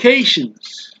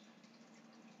supplications.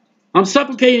 I'm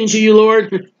supplicating to you,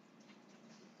 Lord,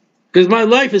 because my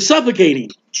life is suffocating.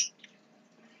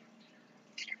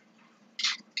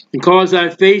 And cause thy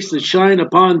face to shine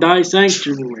upon thy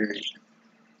sanctuary.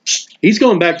 He's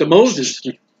going back to Moses.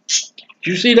 Did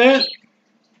you see that?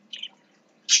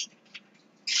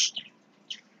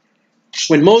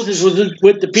 When Moses was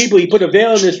with the people, he put a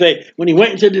veil on his face. When he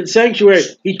went into the sanctuary,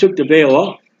 he took the veil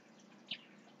off.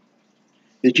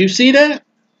 Did you see that?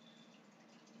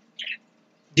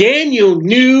 Daniel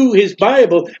knew his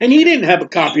Bible, and he didn't have a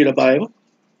copy of the Bible.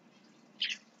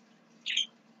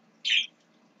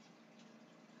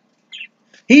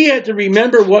 He had to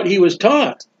remember what he was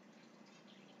taught.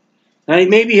 Now,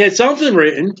 maybe he had something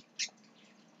written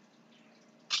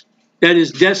that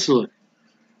is desolate.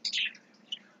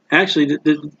 Actually,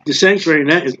 the sanctuary in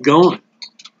that is gone.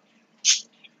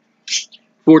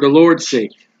 For the Lord's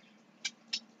sake.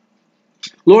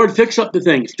 Lord, fix up the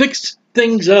things. Fix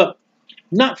things up.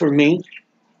 Not for me,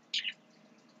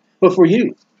 but for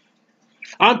you.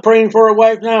 I'm praying for a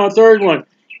wife now, a third one.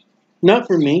 Not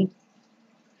for me.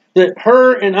 That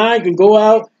her and I can go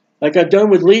out like I've done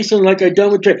with Lisa and like I've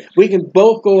done with Trey. We can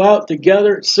both go out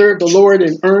together, serve the Lord,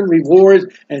 and earn rewards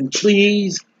and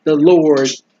please the Lord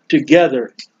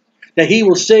together. That he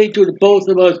will say to the both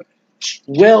of us,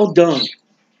 well done.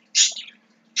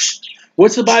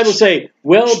 What's the Bible say?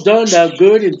 Well done, thou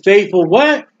good and faithful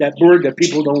what? That word that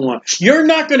people don't want. You're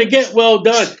not going to get well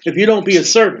done if you don't be a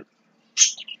servant.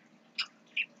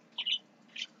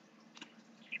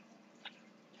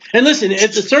 And listen,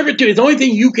 if the servitude is the only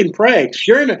thing you can pray.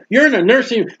 You're in a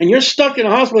nursing and you're stuck in a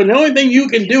hospital and the only thing you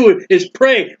can do is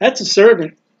pray. That's a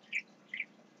servant.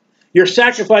 You're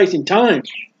sacrificing time.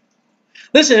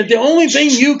 Listen, if the only thing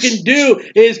you can do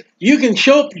is you can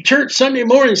show up to church Sunday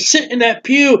morning, sit in that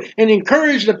pew, and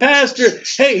encourage the pastor,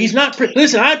 hey, he's not...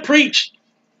 Listen, I preached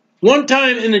one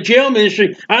time in the jail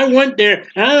ministry. I went there,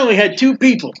 and I only had 2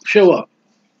 people show up.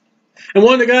 And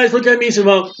one of the guys looked at me and said,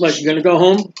 well, like, you going to go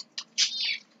home?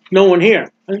 No one here.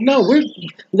 I said, no,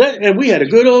 and we had a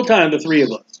good old time, the 3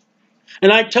 of us.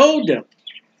 And I told them,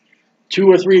 2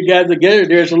 or 3 gathered together,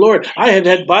 there's the Lord. I have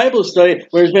had Bible study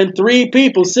where there's been 3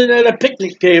 people sitting at a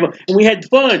picnic table, and we had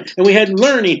fun, and we had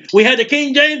learning. We had the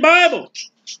King James Bible.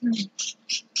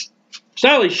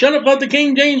 Sally, shut up about the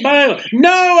King James Bible.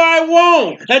 No, I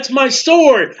won't. That's my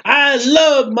sword. I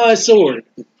love my sword.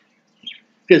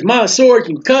 Because my sword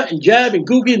can cut and jab and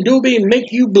goopy and doobie and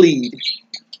make you bleed.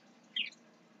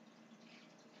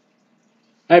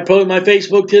 I posted my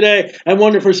Facebook today. I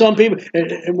wonder for some people,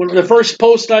 and one of the first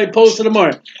posts I posted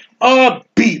tomorrow, oh,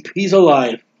 beep, he's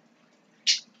alive.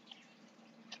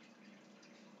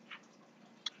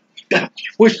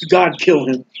 Wish God killed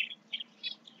him.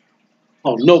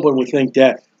 Oh, nobody would think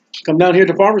that. Come down here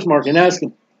to the farmer's market and ask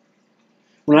him.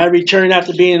 When I returned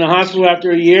after being in the hospital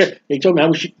after a year, they told me, I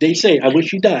wish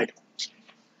you died.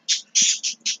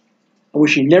 I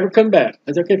wish you never come back.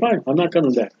 I said, okay, fine, I'm not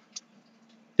coming back.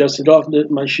 Dusted off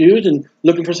my shoes and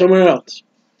looking for somewhere else.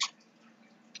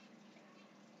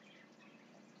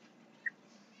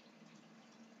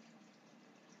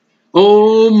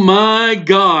 Oh my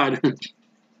God!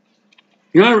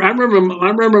 You know, I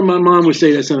remember my mom would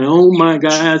say that something. Oh my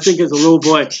God! I think as a little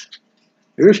boy,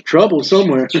 there's trouble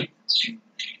somewhere. A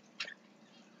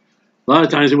lot of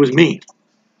times it was me.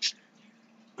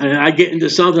 And I get into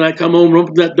something, I come home,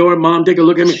 open that door, Mom, take a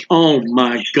look at me. Oh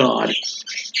my God!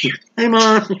 Hey,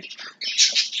 Mom.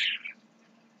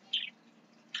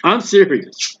 I'm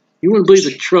serious. You wouldn't believe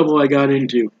the trouble I got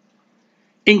into.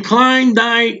 Incline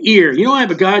thy ear. You know, I have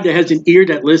a God that has an ear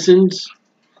that listens.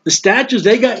 The statues,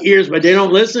 they got ears, but they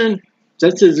don't listen.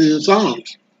 That's in the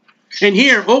Psalms. And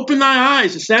here, open thy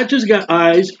eyes. The statues got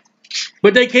eyes,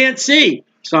 but they can't see,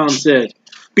 Psalm says.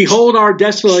 Behold our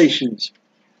desolations.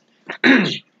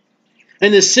 And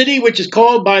the city which is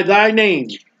called by thy name,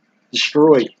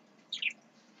 destroyed.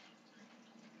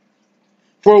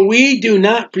 For we do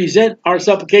not present our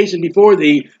supplication before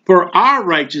thee for our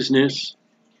righteousness.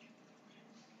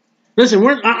 Listen,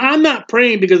 I'm not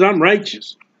praying because I'm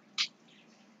righteous.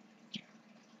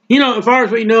 You know, as far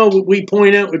as we know, we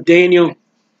point out with Daniel,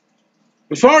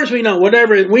 as far as we know,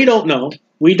 whatever, we don't know.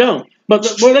 We don't. But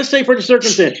well, let's say for the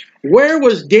circumstance, where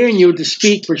was Daniel to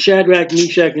speak for Shadrach,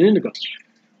 Meshach, and Abednego?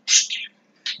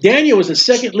 Daniel was the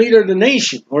 2nd leader of the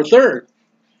nation, or 3rd.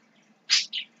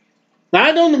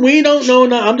 Now, we don't know.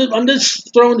 Now, I'm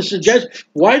just throwing the suggestion.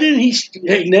 Why didn't he?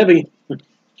 Hey, Nevi,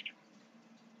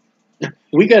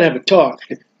 we got to have a talk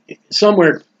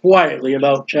somewhere quietly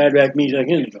about Shadrach, Meshach,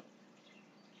 and Abednego.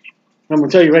 I'm going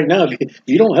to tell you right now, if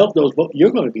you don't help those,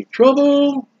 you're going to be in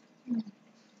trouble.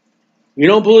 You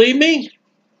don't believe me?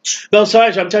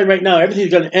 Belshazzar, I'm telling you right now,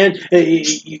 everything's going to end.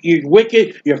 You're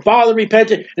wicked. Your father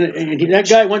repented, and that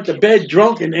guy went to bed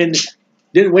drunk and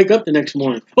didn't wake up the next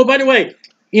morning. Oh, by the way,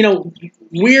 you know,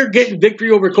 we're getting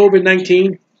victory over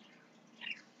COVID-19.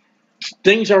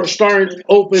 Things are starting to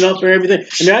open up and everything.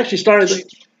 And they're actually starting.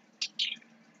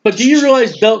 But do you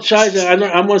realize Belshazzar,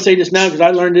 I'm going to say this now because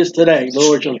I learned this today,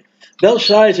 Lord.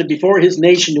 Belshazzar, before his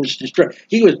nation was destroyed,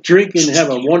 he was drinking and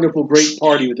having a wonderful, great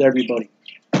party with everybody.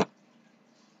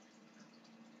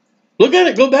 Look at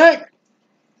it. Go back.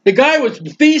 The guy was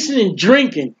feasting and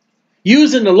drinking,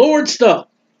 using the Lord's stuff,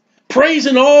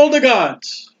 praising all the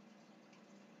gods.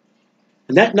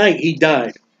 And that night he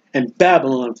died, and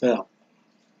Babylon fell.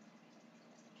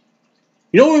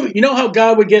 You know how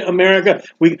God would get America?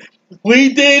 We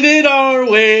did it our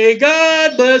way.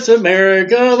 God bless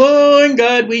America. Oh, in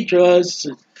God we trust.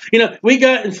 You know, we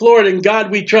got in Florida, in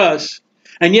God we trust.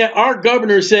 And yet our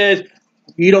governor says,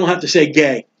 you don't have to say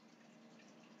gay.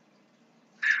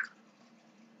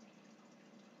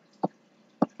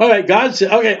 All right, God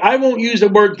said, okay, I won't use the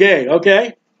word gay,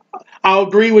 okay? I'll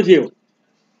agree with you.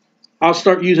 I'll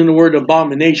start using the word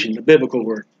abomination, the biblical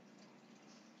word.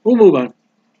 We'll move on.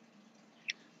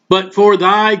 But for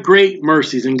thy great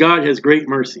mercies, and God has great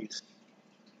mercies.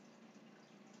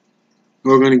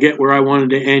 We're going to get where I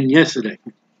wanted to end yesterday.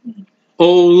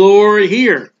 Oh, Lord,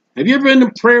 hear. Have you ever been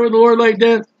in prayer with the Lord like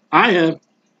that? I have.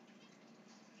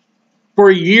 For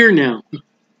a year now.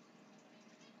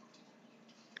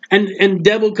 And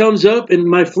devil comes up, and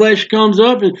my flesh comes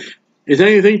up, and is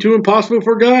anything too impossible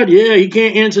for God? Yeah, he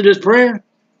can't answer this prayer.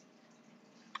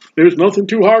 There's nothing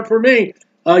too hard for me.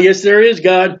 Yes, there is,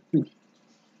 God.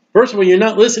 First of all, you're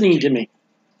not listening to me.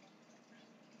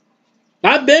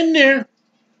 I've been there.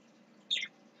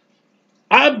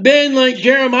 I've been like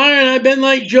Jeremiah and I've been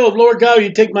like Job. Lord God,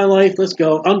 you take my life. Let's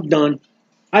go. I'm done.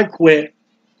 I quit.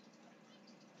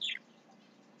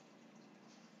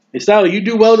 Hey, Sally, you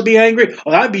do well to be angry.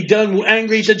 Oh, I'd be done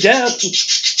angry to death.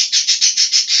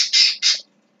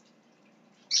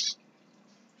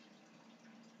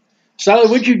 Sally,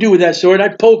 what'd you do with that sword? I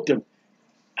poked him.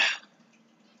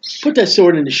 Put that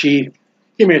sword in the sheath.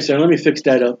 Give me a second. Let me fix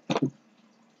that up.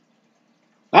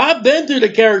 I've been through the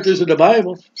characters of the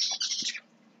Bible.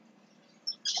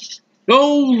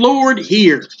 Oh, Lord,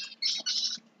 hear.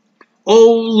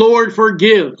 Oh, Lord,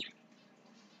 forgive.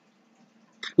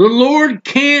 The Lord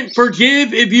can't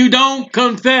forgive if you don't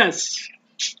confess.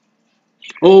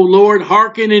 Oh, Lord,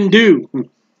 hearken and do.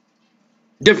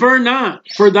 Defer not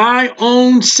for thy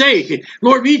own sake.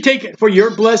 Lord, we take it for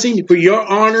your blessing, for your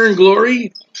honor and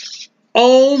glory.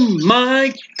 Oh,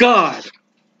 my God.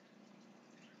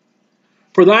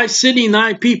 For thy city and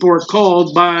thy people are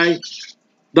called by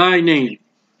thy name.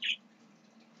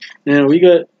 Now, we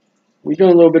got a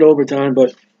little bit over time,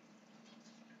 but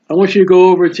I want you to go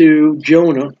over to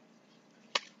Jonah,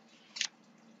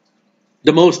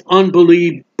 the most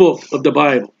unbelieved book of the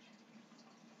Bible.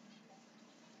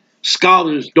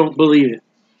 Scholars don't believe it.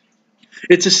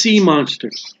 It's a sea monster.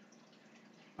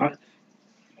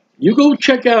 You go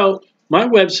check out my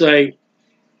website,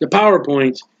 the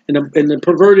PowerPoints, and the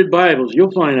perverted Bibles.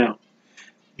 You'll find out.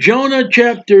 Jonah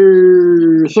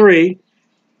chapter 3,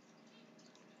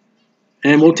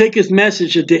 and we'll take his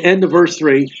message at the end of verse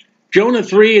 3. Jonah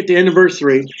 3 at the end of verse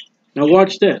 3. Now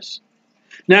watch this.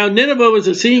 Now Nineveh was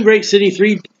a exceeding great city,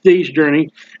 3 days' journey,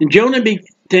 and Jonah began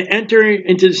to enter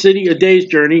into the city a day's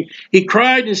journey. He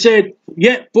cried and said,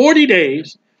 yet 40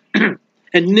 days, and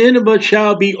Nineveh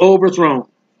shall be overthrown.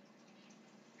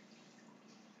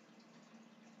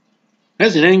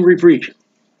 That's an angry preacher.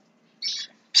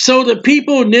 So the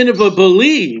people of Nineveh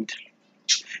believed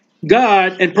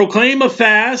God and proclaimed a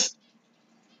fast,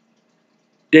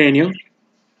 Daniel,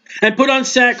 and put on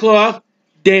sackcloth,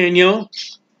 Daniel,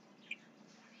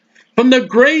 from the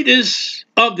greatest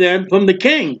of them, from the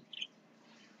king,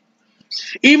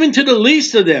 even to the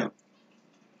least of them.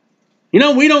 You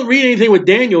know, we don't read anything with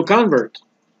Daniel converts.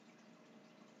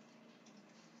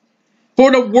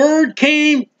 For the word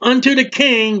came unto the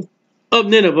king of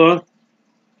Nineveh.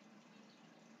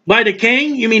 By the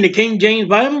king, you mean the King James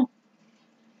Bible?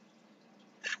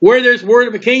 Where there's word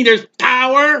of a king, there's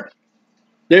power.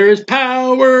 There is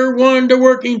power,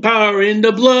 wonder-working power in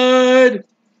the blood.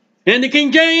 And the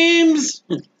King James.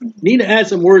 Need to add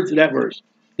some words to that verse.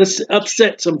 Let's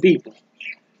upset some people.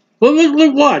 Well,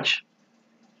 look, watch.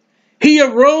 He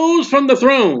arose from the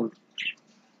throne.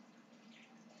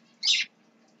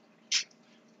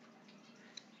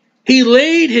 He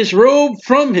laid his robe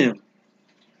from him.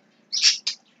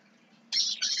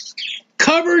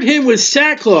 Covered him with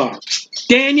sackcloth,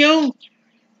 Daniel,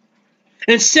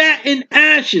 and sat in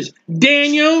ashes,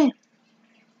 Daniel.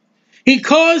 He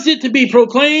caused it to be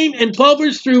proclaimed and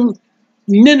published through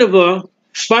Nineveh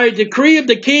by a decree of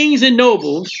the kings and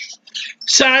nobles,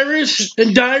 Cyrus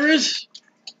and Darius.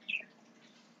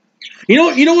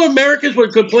 You know what Americans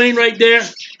would complain right there?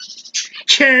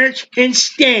 Church and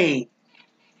state.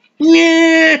 You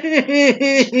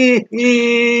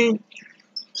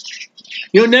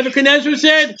know what Nebuchadnezzar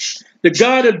said? The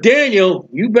God of Daniel,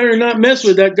 you better not mess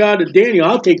with that God of Daniel.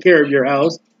 I'll take care of your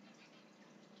house.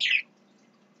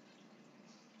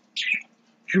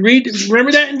 You read,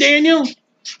 remember that in Daniel?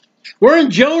 We're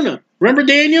in Jonah. Remember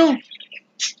Daniel?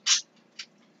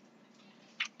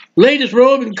 Laid his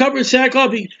robe and covered his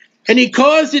sackcloth, and he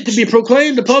caused it to be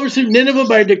proclaimed and published in Nineveh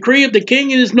by a decree of the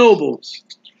king and his nobles.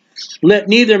 Let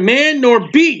neither man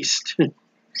nor beast,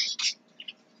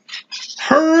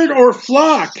 herd or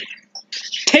flock,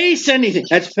 taste anything.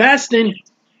 That's fasting.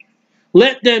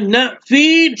 Let them not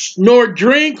feed nor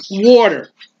drink water.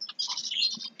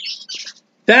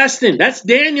 Fasting. That's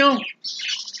Daniel.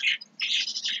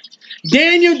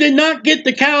 Daniel did not get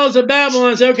the cows of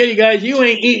Babylon and say, okay, you guys, you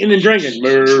ain't eating and drinking.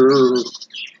 Brr,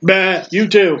 bah, you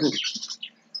too.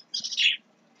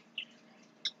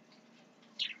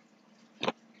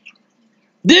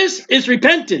 This is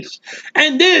repentance.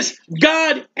 And this,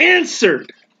 God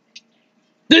answered.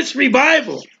 This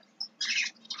revival.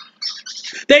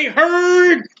 They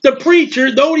heard the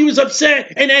preacher, though he was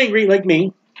upset and angry like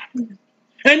me. And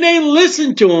they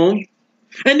listened to him.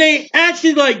 And they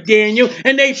acted like Daniel.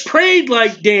 And they prayed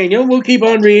like Daniel. We'll keep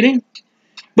on reading.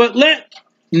 But let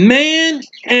man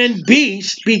and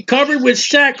beast be covered with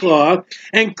sackcloth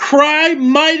and cry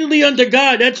mightily unto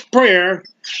God. That's prayer.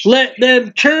 Let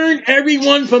them turn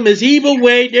everyone from his evil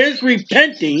way. There's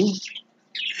repenting.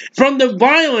 from the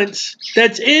violence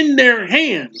that's in their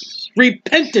hands.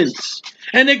 Repentance.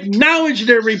 And acknowledge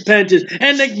their repentance.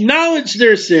 And acknowledge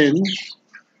their sins.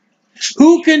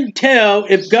 Who can tell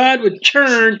if God would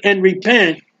turn and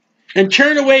repent and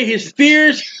turn away his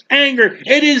fierce anger?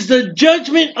 It is the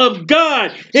judgment of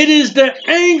God. It is the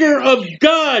anger of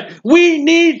God. We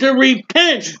need to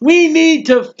repent. We need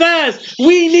to fast.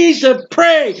 We need to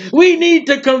pray. We need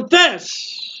to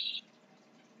confess.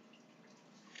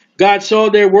 God saw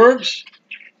their works.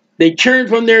 They turned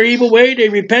from their evil way. They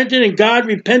repented, and God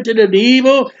repented of the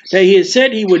evil that he had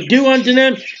said he would do unto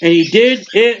them, and he did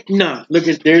it not. Look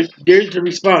at there's the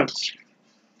response.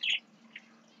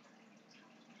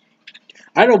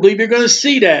 I don't believe you're going to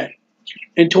see that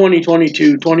in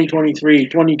 2022, 2023,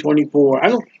 2024.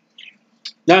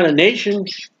 Not a nation.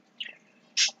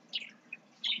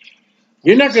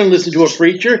 You're not going to listen to a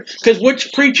preacher, because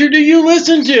which preacher do you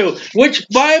listen to? Which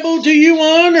Bible do you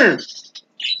honor?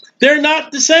 They're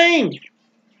not the same.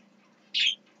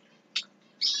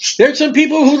 There's some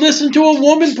people who listen to a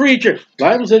woman preacher. The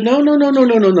Bible says, no.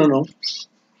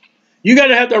 You got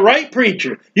to have the right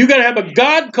preacher. You got to have a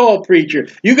God-called preacher.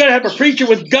 You got to have a preacher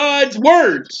with God's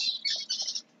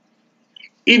words.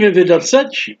 Even if it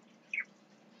upsets you.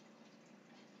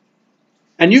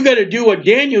 And you got to do what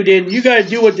Daniel did. You got to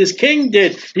do what this king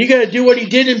did. You got to do what he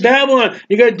did in Babylon.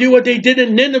 You got to do what they did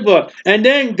in Nineveh. And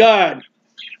then God.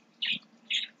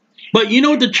 But you know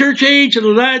what the church age of the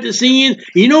Laodiceans,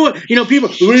 you know what, people,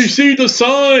 we see the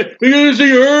sign, we're going to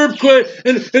see an earthquake,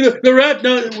 and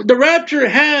the rapture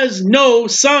has no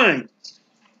sign.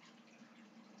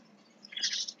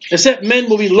 Except men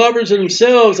will be lovers of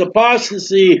themselves,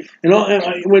 apostasy, and all,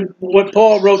 what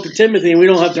Paul wrote to Timothy, and we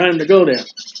don't have time to go there.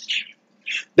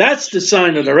 That's the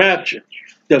sign of the rapture,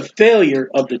 the failure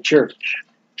of the church.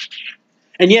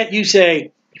 And yet you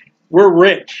say, we're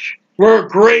rich. We're a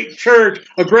great church,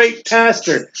 a great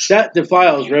pastor. That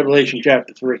defiles Revelation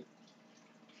chapter 3.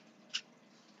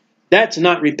 That's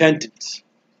not repentance.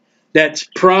 That's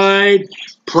pride,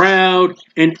 proud,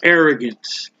 and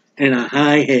arrogance, and a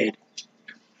high head.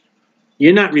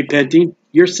 You're not repenting,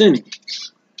 you're sinning.